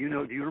today. Do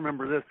you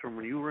remember this from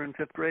when you were in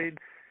 5th grade?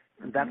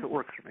 And that's what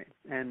works for me.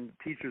 And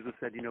teachers have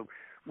said,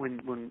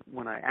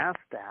 when I ask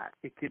that,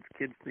 it gets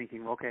kids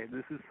thinking, okay,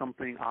 this is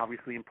something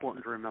obviously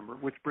important to remember,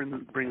 which brings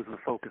the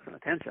focus and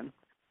attention.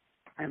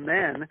 And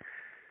then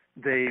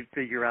they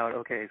figure out,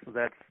 okay, so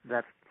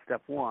that's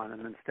step 1.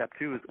 And then step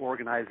 2 is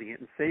organizing it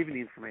and saving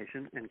the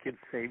information. And kids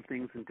save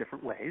things in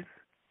different ways.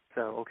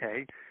 So,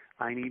 okay,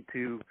 I need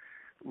to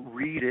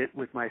read it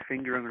with my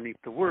finger underneath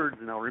the words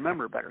and I'll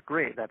remember better.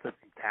 Great, that's a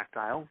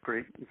tactile.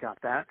 Great, you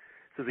got that.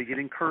 So So they get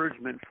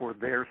encouragement for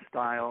their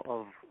style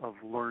of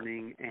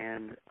learning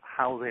and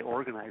how they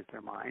organize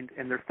their mind.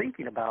 And they're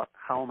thinking about,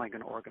 how am I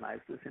going to organize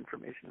this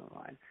information in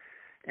my mind?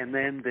 And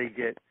then they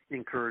get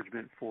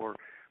encouragement for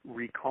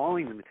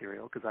recalling the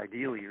material, because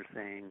ideally you're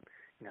saying,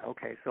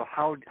 okay, so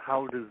how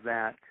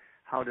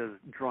does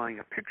drawing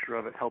a picture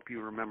of it help you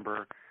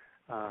remember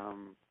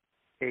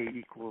A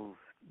equals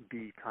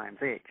B times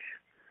H?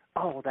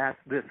 Oh, that's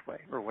this way,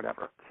 or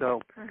whatever.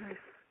 So,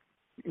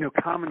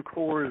 Common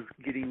Core is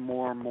getting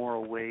more and more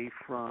away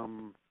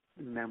from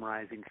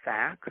memorizing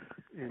facts,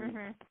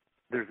 and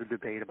there's a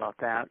debate about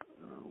that,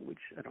 which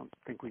I don't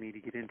think we need to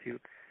get into.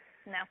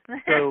 No.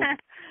 So,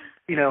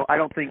 I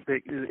don't think that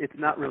it's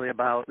not really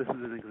about, this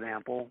is an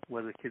example,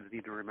 whether kids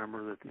need to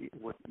remember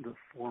what the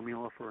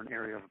formula for an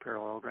area of a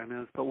parallelogram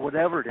is, but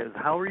whatever it is,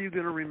 how are you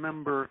going to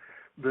remember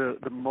the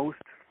most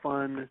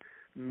fun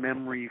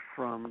memory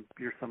from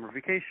your summer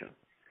vacation?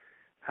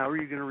 How are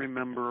you going to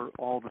remember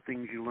all the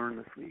things you learned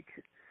this week?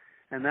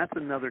 And that's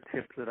another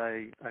tip that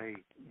I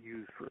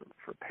use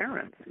for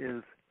parents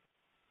is,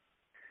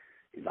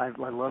 I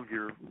loved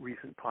your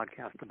recent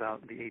podcast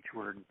about the H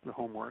word, the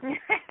homework.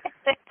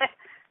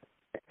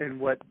 And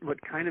what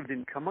kind of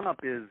didn't come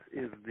up is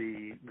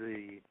the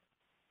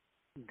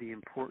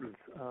importance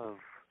of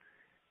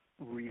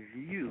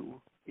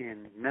review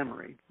in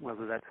memory,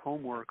 whether that's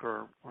homework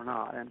or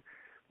not. And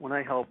when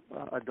I help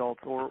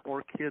adults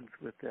or kids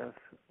with this,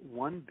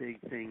 one big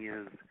thing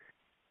is,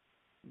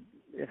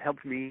 it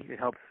helps me, it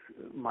helps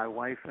my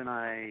wife and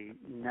I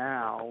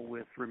now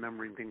with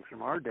remembering things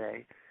from our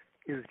day,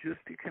 is just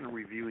kind of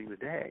reviewing the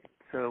day.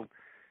 So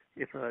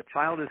if a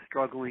child is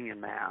struggling in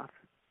math,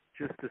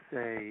 just to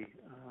say,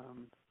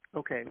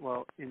 okay,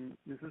 well, in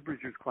Mrs.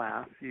 Bridger's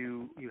class,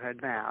 you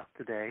had math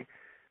today.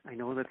 I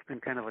know that's been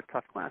kind of a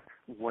tough class.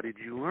 What did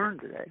you learn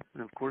today?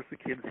 And, of course, the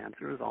kid's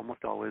answer is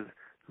almost always,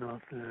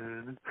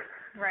 nothing.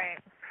 Right.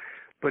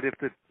 But if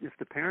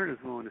the parent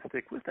is willing to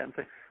stick with that and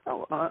say,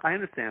 oh, I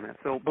understand that.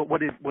 So, but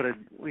what did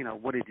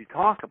you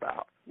talk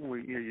about? Are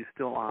you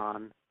still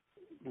on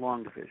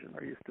long division?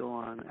 Are you still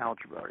on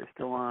algebra? Are you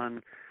still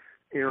on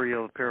area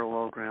of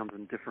parallelograms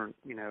and different,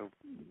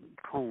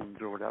 cones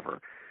or whatever?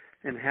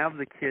 And have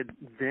the kid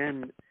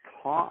then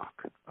talk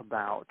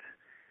about,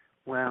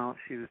 well,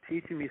 she was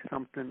teaching me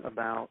something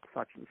about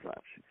such and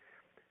such.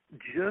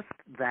 Just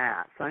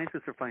that,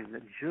 scientists are finding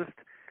that just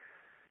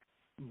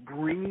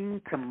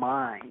bringing to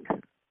mind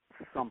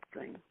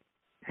something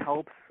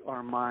helps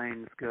our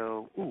minds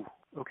go, ooh,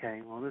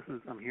 okay, well,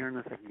 I'm hearing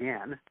this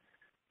again.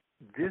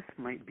 This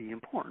might be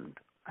important.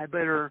 I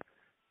better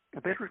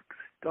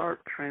start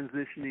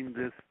transitioning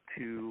this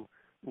to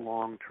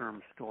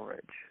long-term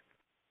storage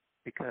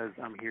because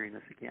I'm hearing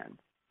this again,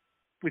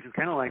 which is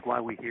kind of like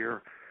why we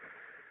hear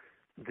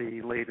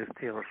the latest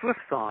Taylor Swift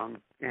song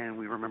and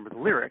we remember the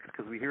lyrics,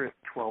 because we hear it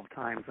 12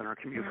 times on our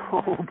commute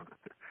home.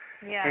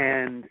 Yeah.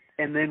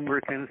 And then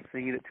we're kind of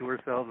singing it to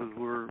ourselves as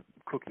we're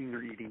cooking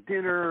or eating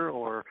dinner,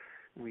 or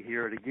we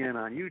hear it again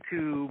on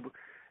YouTube,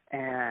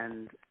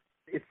 and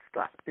it's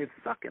stuck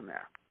in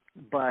there.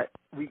 But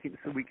we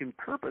can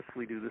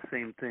purposely do the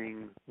same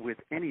thing with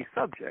any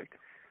subject,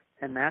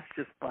 and that's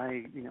just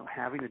by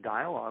having a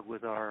dialogue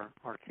with our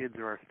kids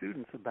or our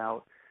students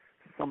about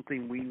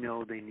something we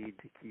know they need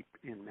to keep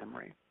in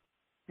memory,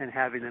 and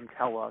having them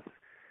tell us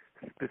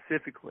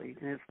specifically.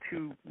 And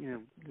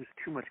there's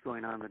too much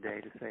going on in the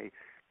day to say,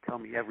 tell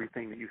me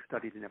everything that you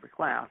studied in every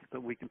class,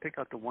 but we can pick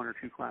out the one or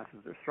two classes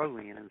they're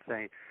struggling in and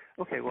say,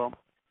 okay, well,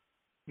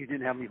 you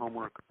didn't have any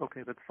homework.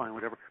 Okay, that's fine,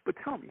 whatever. But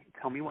tell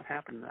me what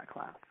happened in that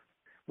class.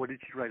 What did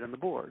she write on the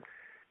board?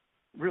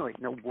 Really,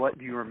 what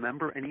do you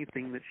remember?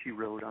 Anything that she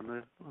wrote on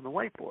the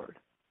whiteboard?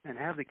 And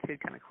have the kid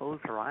kind of close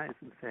her eyes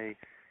and say,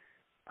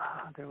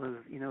 there was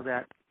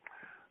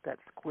that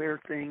square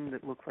thing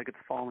that looks like it's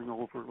falling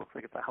over. It looks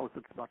like it's a house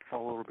that's about to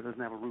fall over but doesn't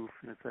have a roof,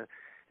 and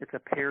it's a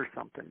pair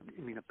something.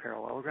 You mean a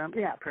parallelogram?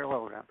 Yeah,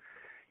 parallelogram.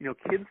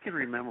 Kids can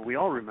remember. We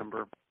all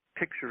remember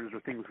pictures or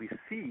things we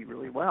see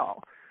really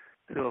well.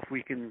 So if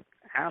we can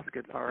ask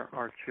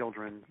our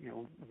children,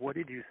 what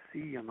did you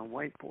see on the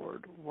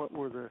whiteboard?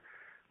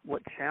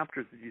 What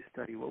chapters did you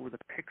study? What were the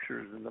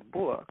pictures in the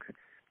book?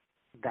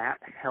 That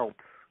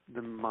helps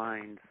the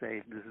mind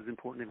say, this is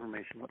important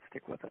information, let's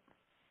stick with it.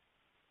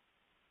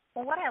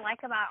 Well, what I like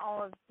about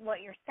all of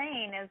what you're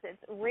saying is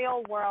it's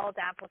real-world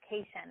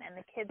application, and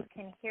the kids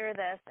can hear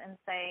this and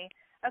say,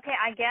 okay,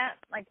 I get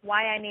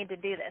why I need to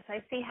do this.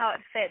 I see how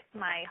it fits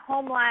my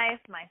home life,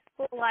 my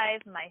school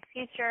life, my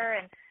future,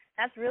 and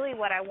that's really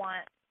what I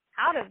want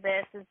out of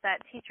this, is that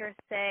teachers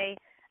say,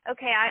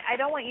 okay, I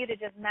don't want you to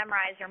just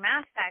memorize your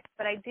math facts,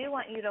 but I do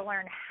want you to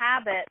learn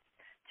habits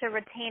to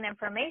retain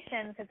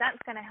information, because that's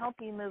going to help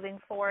you moving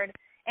forward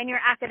in your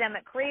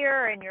academic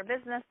career, in your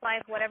business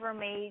life, whatever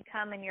may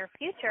come in your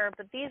future.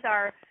 But these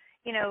are,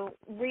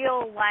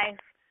 real life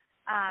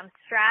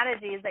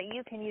strategies that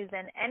you can use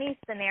in any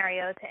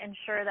scenario to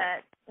ensure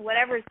that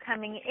whatever's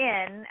coming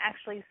in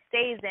actually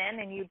stays in,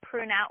 and you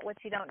prune out what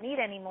you don't need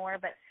anymore.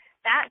 But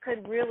that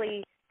could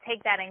really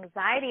take that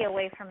anxiety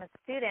away from a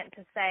student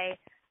to say,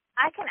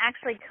 I can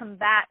actually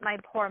combat my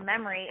poor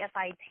memory if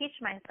I teach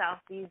myself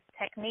these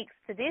techniques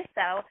to do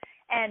so.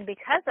 And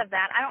because of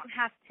that, I don't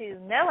have to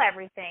know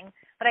everything,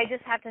 but I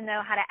just have to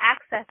know how to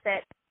access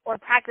it or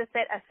practice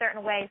it a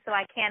certain way so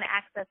I can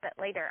access it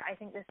later. I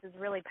think this is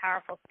really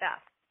powerful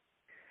stuff.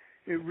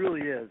 It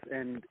really is,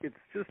 and it's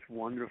just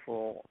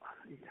wonderful.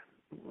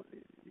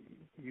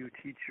 You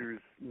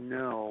teachers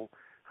know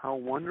how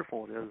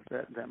wonderful it is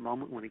that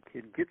moment when a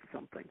kid gets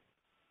something,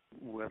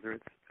 whether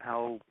it's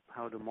how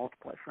to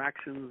multiply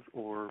fractions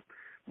or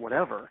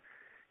whatever,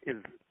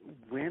 is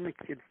when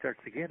a kid starts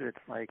to get it,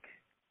 it's like,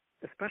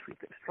 especially if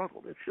they've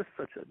struggled, it's just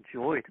such a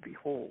joy to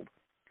behold.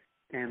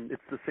 And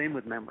it's the same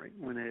with memory.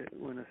 When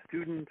a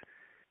student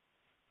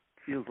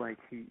feels like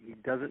he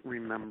doesn't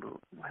remember,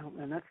 well,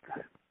 and that's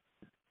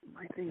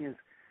my thing is,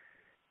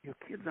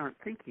 kids aren't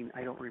thinking,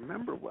 I don't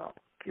remember well.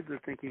 Kids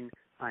are thinking,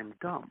 I'm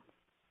dumb.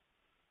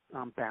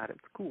 I'm bad at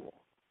school.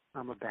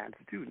 I'm a bad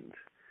student.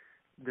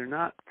 They're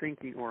not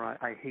thinking, or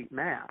I hate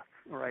math,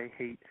 or I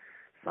hate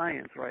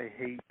science, or I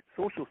hate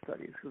social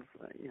studies, because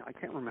I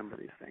can't remember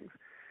these things.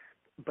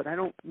 But I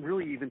don't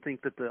really even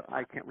think that the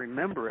I can't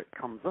remember it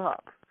comes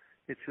up.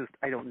 It's just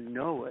I don't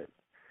know it.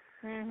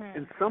 Mm-hmm.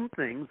 And some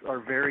things are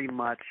very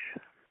much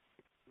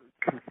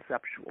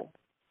conceptual,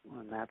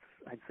 and that's,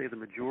 I'd say, the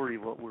majority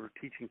of what we're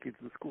teaching kids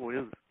in school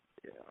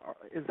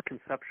is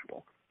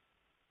conceptual.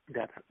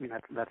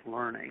 That's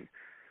learning.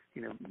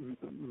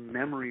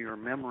 Memory or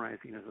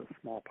memorizing is a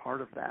small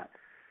part of that.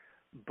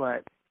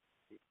 But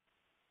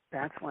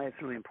that's why it's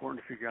really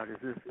important to figure out,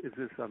 is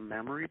this a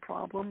memory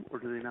problem, or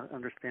do they not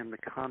understand the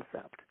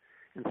concept?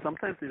 And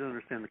sometimes they don't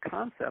understand the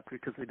concept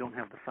because they don't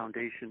have the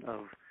foundation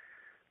of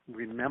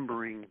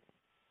remembering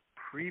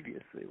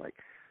previously. Like,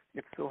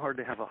 it's so hard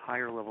to have a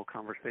higher level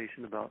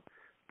conversation about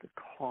the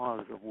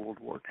cause of World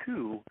War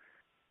II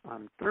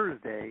on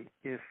Thursday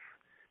if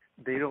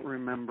they don't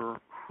remember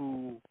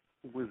who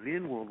was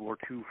in World War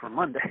II for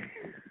Monday.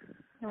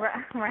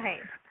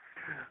 Right.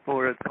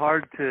 Or it's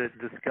hard to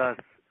discuss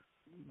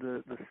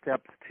the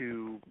steps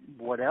to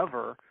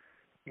whatever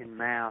in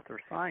math or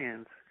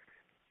science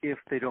if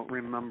they don't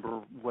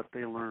remember what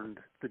they learned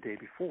the day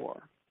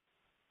before.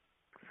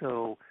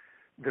 So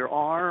there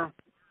are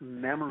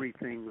memory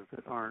things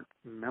that aren't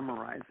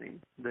memorizing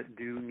that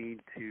do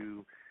need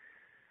to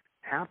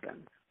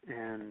happen,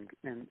 and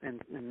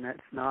that's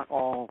not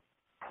all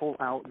pull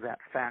out that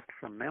fact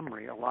from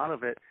memory. A lot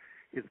of it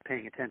is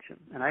paying attention.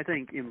 And I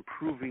think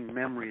improving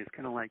memory is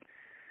kind of like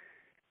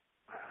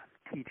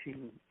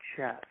teaching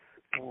chess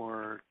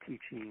or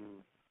teaching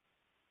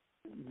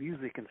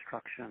music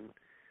instruction.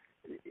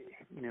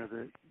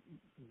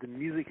 The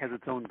music has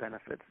its own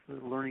benefits.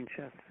 Learning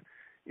chess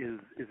is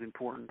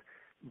important,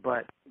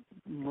 but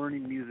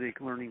learning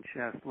music, learning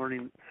chess,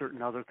 learning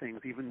certain other things,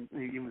 even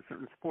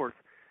certain sports,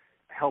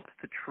 helps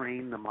to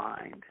train the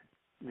mind.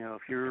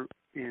 If you're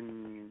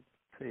in,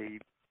 say,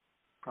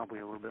 probably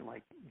a little bit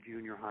like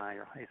junior high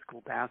or high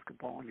school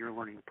basketball, and you're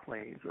learning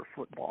plays or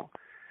football,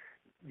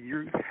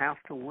 you have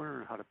to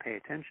learn how to pay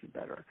attention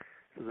better.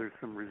 So there's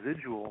some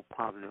residual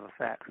positive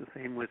effects. The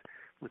same with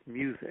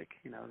music.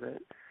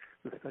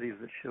 The studies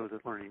that show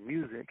that learning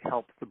music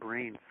helps the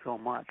brain so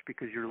much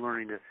because you're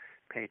learning to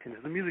pay attention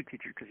to the music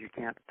teacher, because you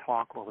can't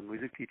talk while the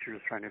music teacher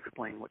is trying to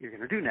explain what you're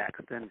going to do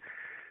next. And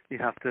you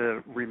have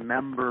to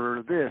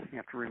remember this, you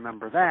have to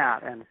remember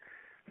that. And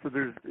so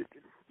there's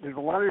a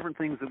lot of different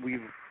things that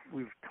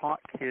we've taught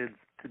kids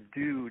to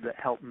do that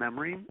help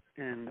memory,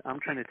 and I'm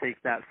trying to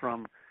take that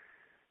from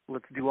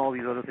let's do all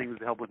these other things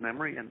to help with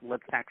memory, and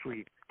let's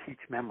actually teach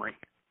memory.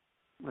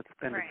 Let's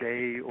spend a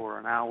day or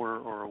an hour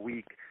or a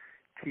week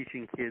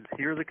teaching kids,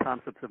 here are the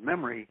concepts of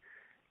memory,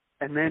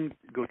 and then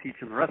go teach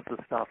them the rest of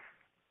the stuff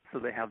so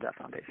they have that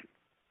foundation.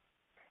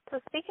 So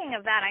speaking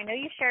of that, I know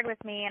you shared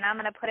with me, and I'm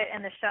going to put it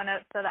in the show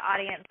notes so the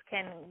audience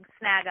can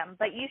snag them,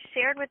 but you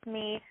shared with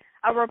me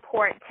a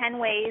report, 10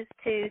 ways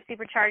to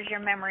supercharge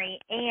your memory,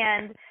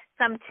 and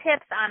some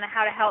tips on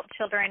how to help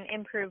children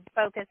improve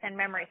focus and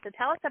memory. So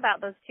tell us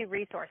about those two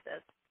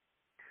resources.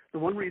 The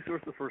one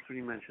resource, the first one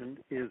you mentioned,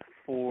 is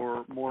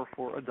more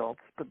for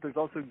adults, but there's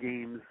also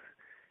games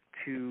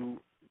to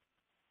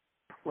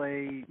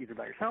play either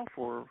by yourself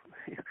or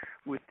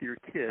with your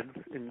kids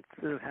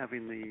instead of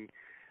having the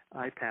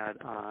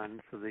iPad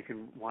on so they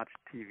can watch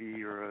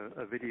TV or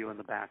a video in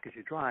the back as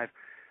you drive.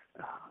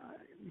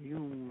 You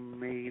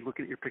may look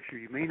at your picture.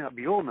 You may not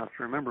be old enough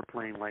to remember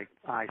playing like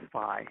I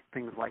Spy,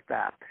 things like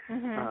that,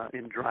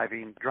 in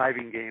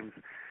driving games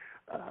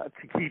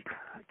to keep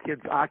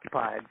kids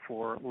occupied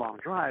for long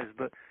drives.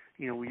 But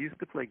we used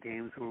to play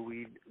games where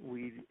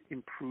we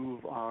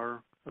improve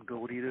our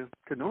ability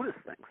to notice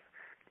things.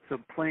 So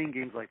playing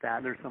games like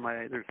that, there's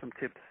some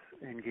tips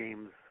and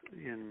games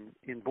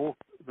in both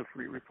the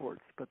free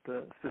reports, but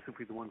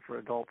specifically the one for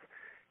adults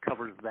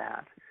covers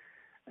that.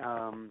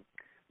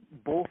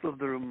 Both of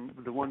them,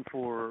 the one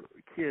for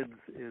kids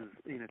is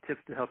tips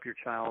to help your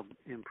child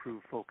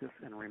improve focus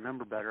and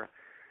remember better,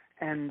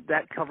 and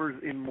that covers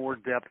in more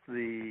depth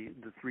the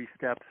 3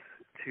 steps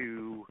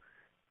to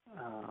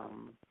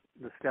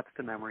the steps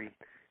to memory,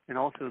 and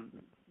also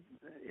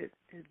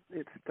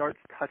it starts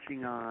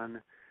touching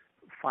on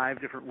 5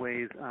 different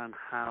ways on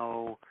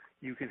how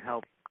you can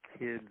help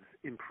kids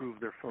improve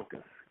their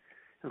focus.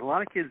 Because a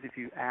lot of kids, if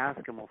you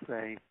ask them, will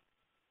say,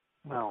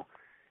 well,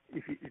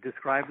 if you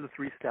describe the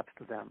 3 steps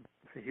to them,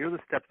 say, here are the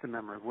steps to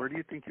memory. Where do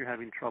you think you're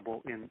having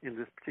trouble in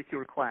this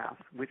particular class?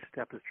 Which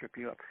step is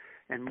tripping you up?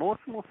 And most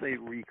of them will say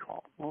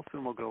recall. Most of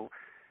them will go,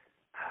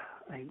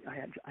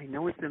 I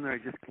know it's in there, I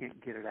just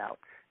can't get it out.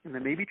 And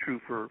that may be true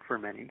for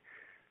many.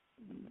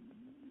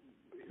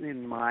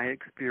 In my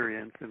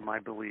experience and my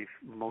belief,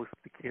 most of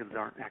the kids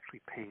aren't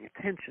actually paying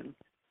attention,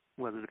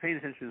 whether they're paying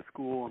attention in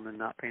school and then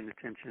not paying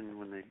attention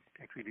when they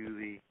actually do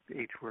the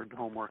H-word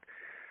homework,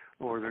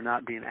 or they're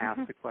not being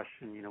asked the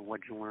question,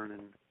 what'd you learn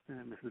in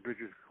Mrs.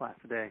 Bridger's class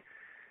today.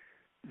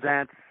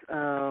 That's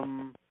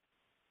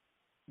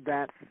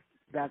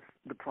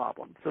the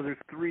problem. So there's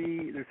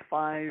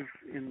 5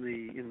 in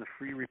the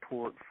free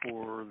report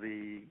for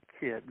the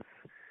kids.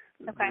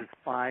 Okay. There's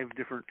 5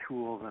 different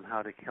tools on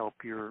how to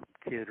help your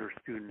kid or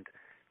student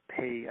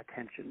pay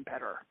attention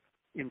better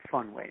in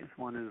fun ways.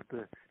 One is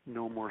the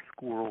No More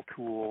Squirrel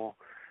tool.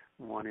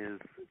 One is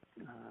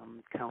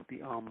count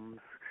the ums.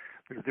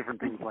 There's different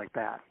things like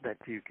that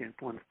you can.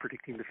 One's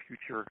predicting the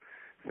future.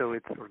 So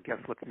it's or guess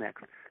what's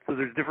next. So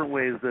there's different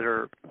ways that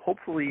are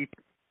hopefully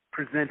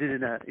presented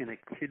in a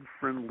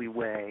kid-friendly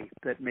way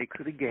that makes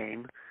it a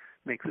game,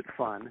 makes it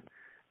fun,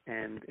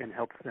 and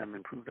helps them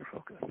improve their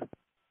focus.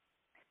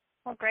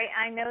 Well, great.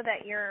 I know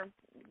that you're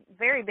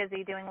very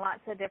busy doing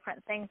lots of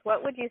different things.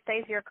 What would you say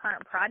is your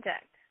current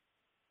project?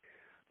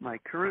 My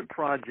current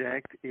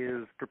project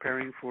is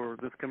preparing for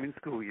this coming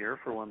school year,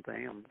 for one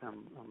thing.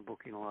 I'm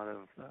booking a lot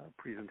of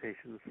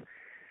presentations.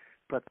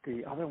 But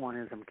the other one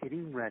is I'm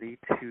getting ready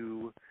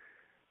to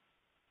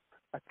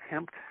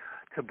attempt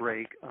to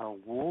break a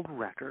world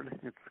record.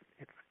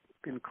 It's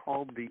been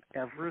called the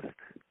Everest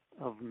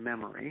of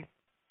Memory,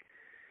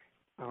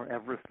 or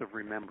Everest of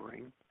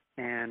Remembering.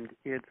 And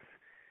it's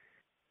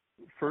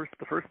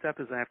the first step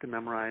is I have to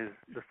memorize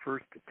the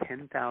first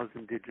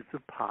 10,000 digits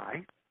of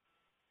pi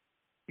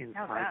in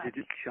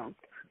 5-digit chunks.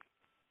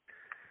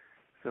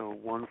 So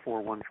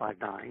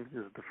 14159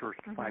 is the first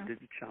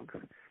 5-digit chunk.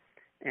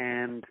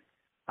 And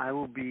I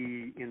will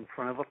be in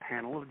front of a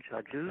panel of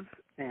judges,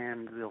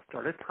 and they'll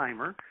start a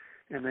timer,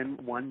 and then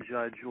one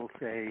judge will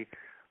say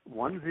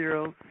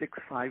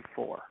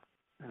 10654,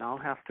 and I'll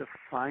have to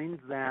find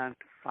that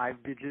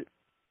 5-digit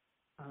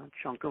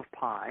chunk of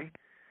pi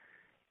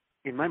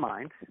in my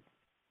mind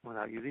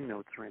without using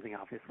notes or anything,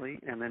 obviously,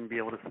 and then be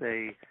able to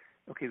say,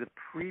 okay, the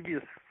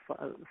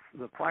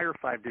prior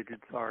 5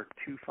 digits are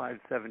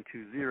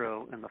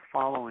 25720, and the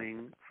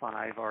following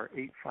 5 are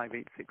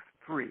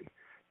 85863.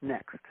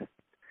 Next.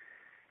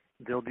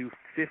 They'll do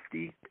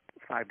 50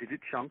 5-digit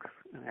chunks,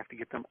 and I have to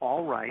get them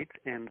all right,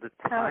 and the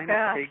time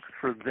it takes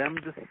for them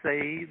to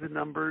say the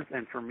numbers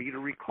and for me to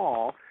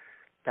recall,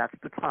 that's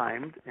the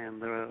timed,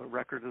 and the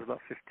record is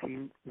about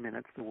 15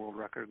 minutes, the world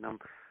record, and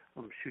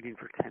I'm shooting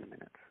for 10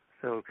 minutes.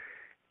 So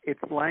it's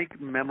like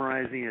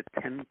memorizing a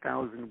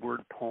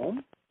 10,000-word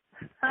poem.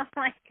 Oh,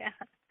 my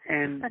God.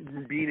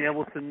 And being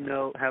able to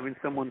know, having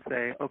someone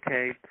say,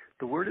 okay,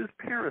 the word is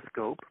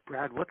periscope.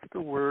 Brad, what's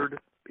the word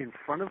in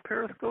front of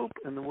periscope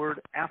and the word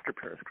after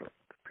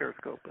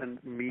periscope?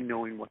 And me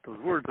knowing what those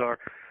words are.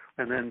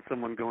 And then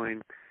someone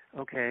going,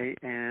 okay,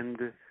 and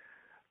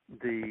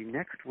the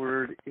next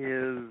word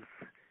is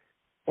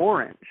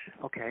orange.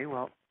 Okay,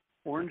 well,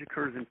 orange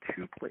occurs in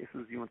 2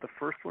 places. You want the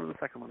first one or the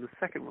second one? The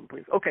second one,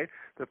 please. Okay,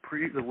 the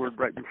word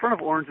right in front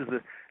of orange is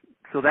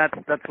so that's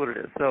what it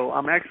is. So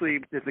I'm actually,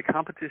 it's a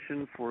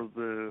competition for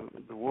the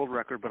world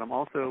record, but I'm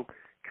also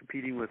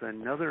competing with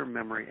another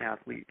memory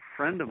athlete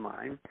friend of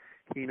mine.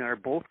 He and I are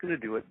both going to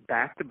do it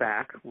back to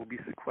back. We'll be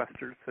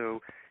sequestered,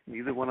 so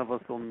neither one of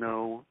us will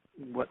know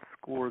what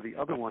score the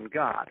other one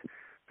got.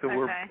 So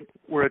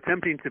we're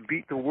attempting to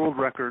beat the world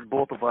record,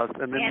 both of us,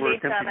 and then we're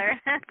attempting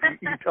to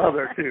beat each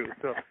other too.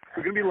 So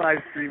we're going to be live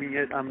streaming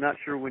it. I'm not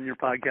sure when your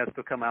podcast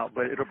will come out,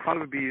 but it'll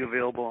probably be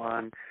available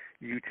on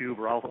YouTube,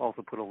 or I'll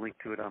also put a link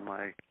to it on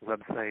my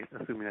website,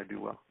 assuming I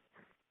do well.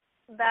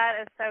 That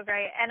is so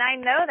great. And I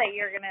know that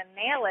you're going to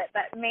nail it,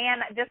 but,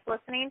 man, just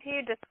listening to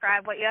you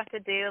describe what you have to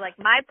do, like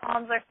my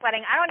palms are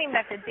sweating. I don't even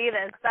have to do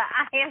this, but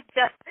I am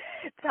just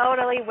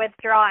totally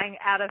withdrawing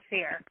out of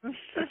fear.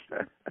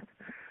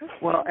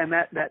 Well, and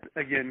that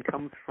again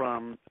comes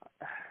from,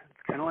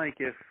 it's kind of like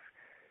if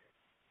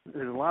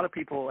there's a lot of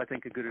people, I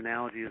think a good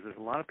analogy is there's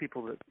a lot of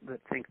people that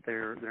think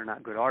they're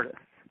not good artists.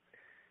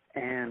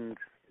 And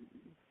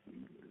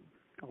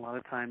a lot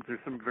of times there's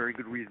some very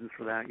good reasons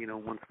for that.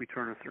 Once we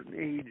turn a certain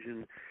age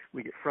and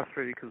we get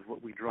frustrated because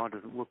what we draw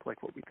doesn't look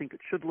like what we think it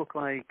should look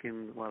like,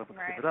 and a lot of us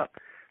give it up.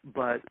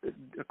 But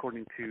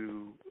according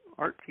to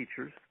art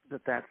teachers,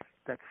 that's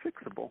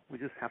fixable. We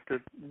just have to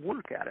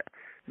work at it.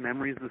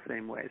 Memory is the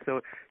same way.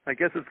 So I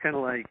guess it's kind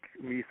of like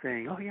me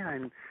saying, oh, yeah,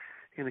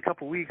 in a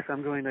couple of weeks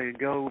I'm going to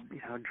go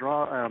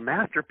draw a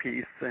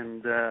masterpiece,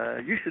 and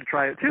you should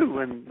try it too.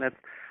 And that's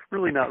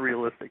really not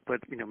realistic,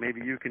 but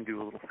maybe you can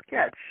do a little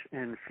sketch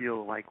and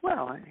feel like,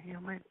 well,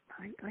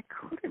 I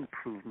could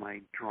improve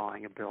my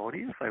drawing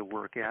ability if I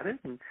work at it,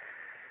 and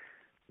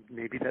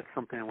maybe that's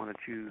something I want to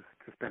choose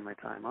to spend my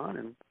time on.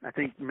 And I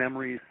think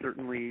memory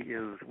certainly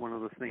is one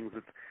of those things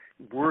that's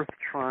worth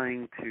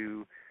trying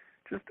to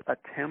just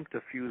attempt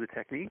a few of the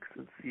techniques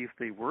and see if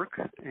they work.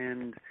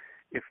 And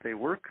if they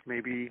work,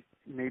 maybe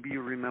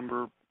you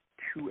remember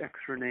 2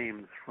 extra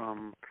names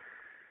from,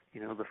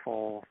 the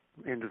fall,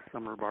 end of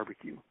summer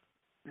barbecue.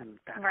 And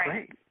that's right.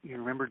 Great. You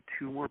remembered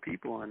 2 more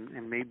people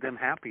and made them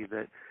happy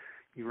that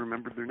you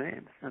remembered their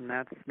names. And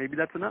maybe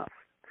that's enough.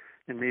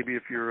 And maybe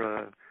if you're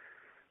a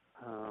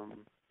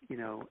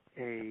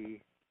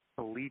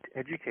elite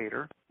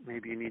educator,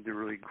 maybe you need to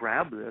really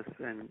grab this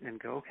and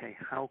go, okay,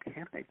 how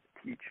can I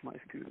teach my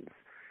students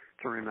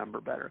to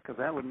remember better? Because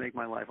that would make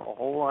my life a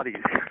whole lot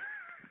easier.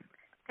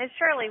 It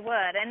surely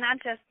would, and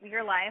not just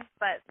your life,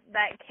 but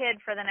that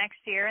kid for the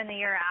next year and the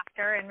year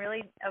after, and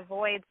really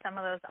avoid some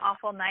of those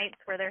awful nights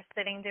where they're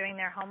sitting doing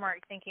their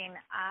homework thinking,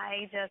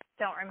 I just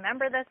don't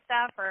remember this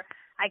stuff, or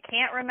I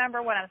can't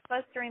remember what I'm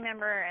supposed to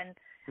remember. And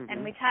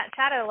we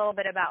chatted a little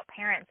bit about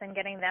parents and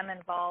getting them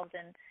involved,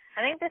 and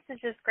I think this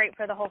is just great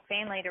for the whole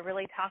family to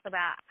really talk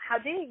about how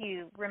do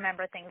you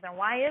remember things and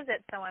why is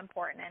it so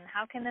important and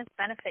how can this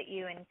benefit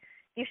you. And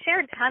you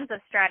shared tons of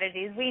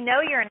strategies. We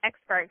know you're an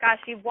expert. Gosh,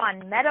 you've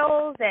won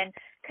medals and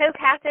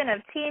co-captain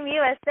of Team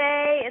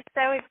USA. It's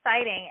so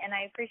exciting, and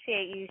I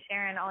appreciate you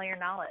sharing all your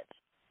knowledge.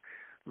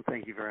 Well,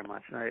 thank you very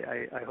much.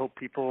 I hope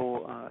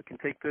people can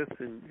take this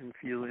and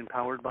feel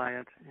empowered by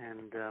it.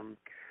 And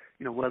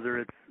whether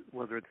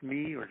it's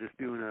me or just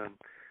doing a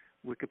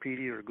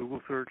Wikipedia or Google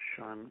search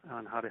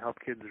on how to help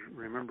kids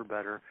remember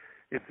better,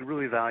 it's a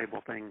really valuable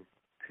thing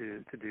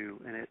to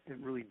do, and it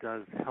really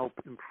does help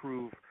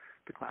improve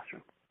the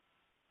classroom.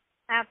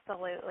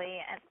 Absolutely.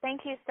 And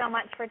thank you so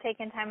much for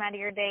taking time out of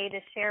your day to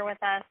share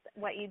with us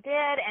what you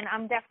did. And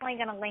I'm definitely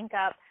going to link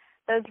up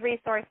those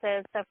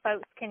resources so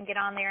folks can get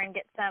on there and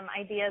get some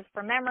ideas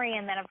for memory.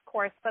 And then, of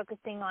course,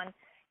 focusing on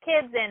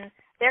kids. And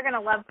they're going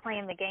to love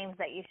playing the games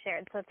that you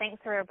shared. So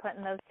thanks for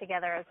putting those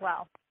together as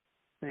well.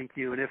 Thank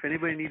you. And if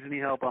anybody needs any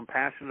help, I'm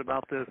passionate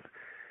about this.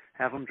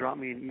 Have them drop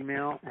me an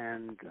email,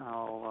 and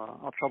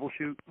I'll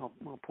troubleshoot. I'll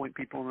point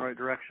people in the right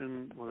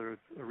direction, whether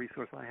it's a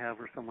resource I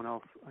have or someone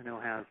else I know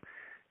has.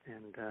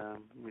 And,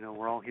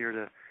 we're all here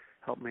to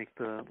help make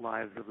the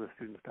lives of the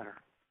students better.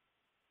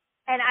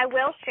 And I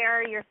will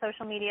share your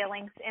social media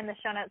links in the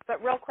show notes.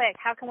 But real quick,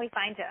 how can we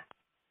find you?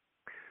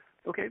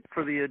 Okay,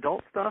 for the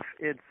adult stuff,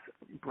 it's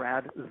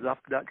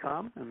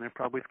bradzupp.com, and they're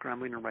probably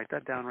scrambling to write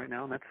that down right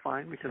now, and that's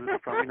fine because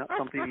it's probably not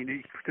something you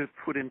need to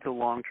put into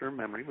long-term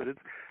memory, but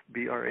it's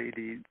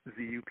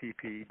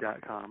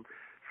bradzupp.com.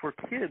 For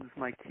kids,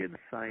 my kids'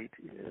 site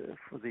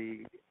for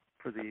the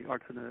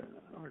arts and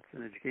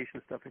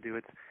education stuff I do,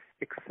 it's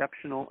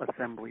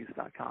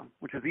exceptionalassemblies.com,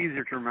 which is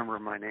easier to remember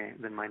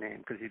than my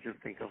name because you just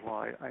think of,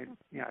 well, I'd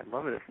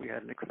love it if we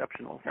had an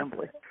exceptional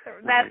assembly.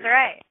 That's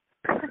right.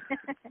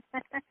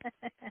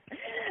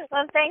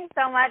 Well, thanks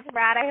so much,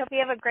 Brad. I hope you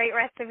have a great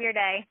rest of your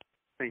day.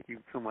 Thank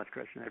you so much,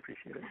 Gretchen. I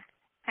appreciate it.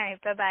 All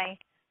right, bye-bye.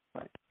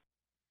 Bye.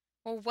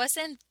 Well,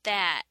 wasn't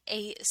that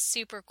a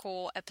super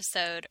cool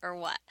episode or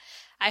what?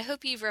 I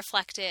hope you've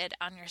reflected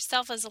on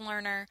yourself as a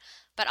learner,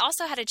 but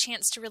also had a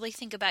chance to really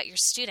think about your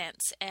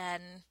students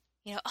and,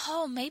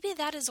 maybe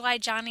that is why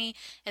Johnny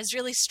is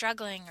really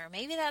struggling, or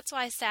maybe that's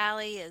why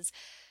Sally is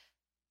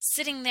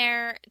sitting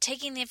there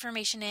taking the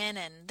information in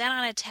and then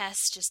on a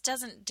test just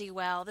doesn't do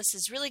well. This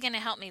is really going to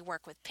help me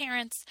work with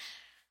parents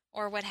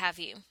or what have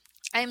you.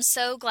 I am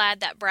so glad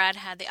that Brad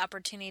had the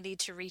opportunity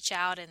to reach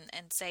out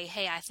and say,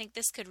 hey, I think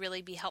this could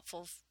really be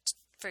helpful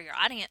for your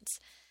audience.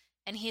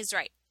 And he's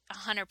right,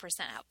 100%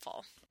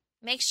 helpful.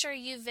 Make sure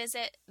you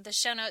visit the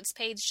show notes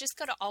page. Just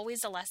go to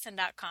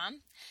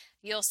alwaysalesson.com.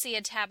 You'll see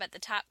a tab at the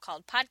top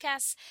called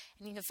Podcasts,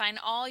 and you can find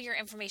all your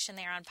information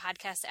there on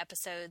podcast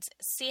episodes.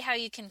 See how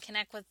you can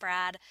connect with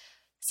Brad.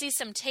 See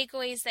some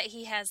takeaways that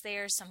he has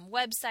there, some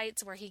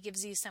websites where he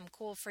gives you some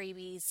cool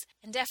freebies,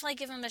 and definitely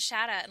give him a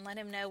shout out and let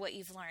him know what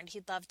you've learned.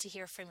 He'd love to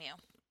hear from you.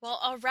 Well,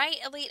 all right,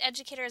 Elite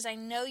Educators, I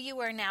know you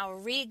are now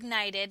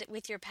reignited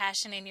with your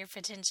passion and your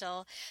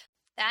potential.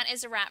 That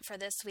is a wrap for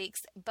this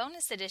week's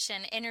bonus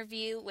edition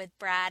interview with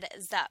Brad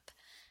Zupp.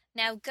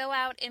 Now go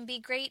out and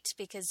be great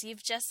because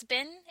you've just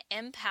been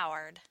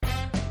empowered.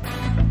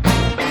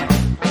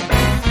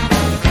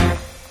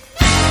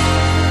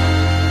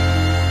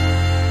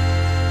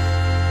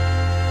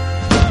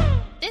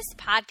 This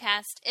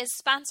podcast is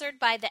sponsored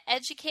by the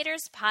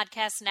Educators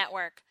Podcast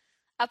Network,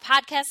 a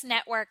podcast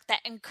network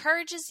that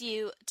encourages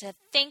you to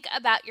think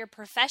about your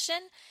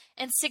profession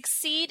and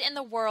succeed in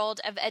the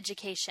world of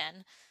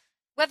education.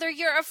 Whether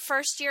you're a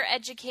first-year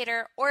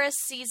educator or a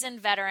seasoned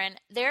veteran,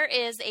 there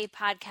is a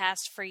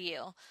podcast for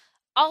you.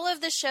 All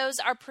of the shows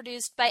are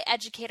produced by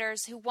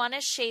educators who want to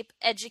shape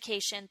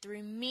education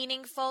through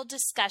meaningful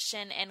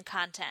discussion and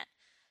content.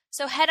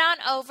 So head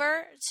on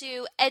over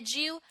to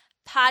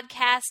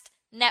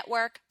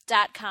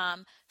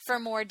edupodcastnetwork.com for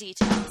more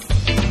details.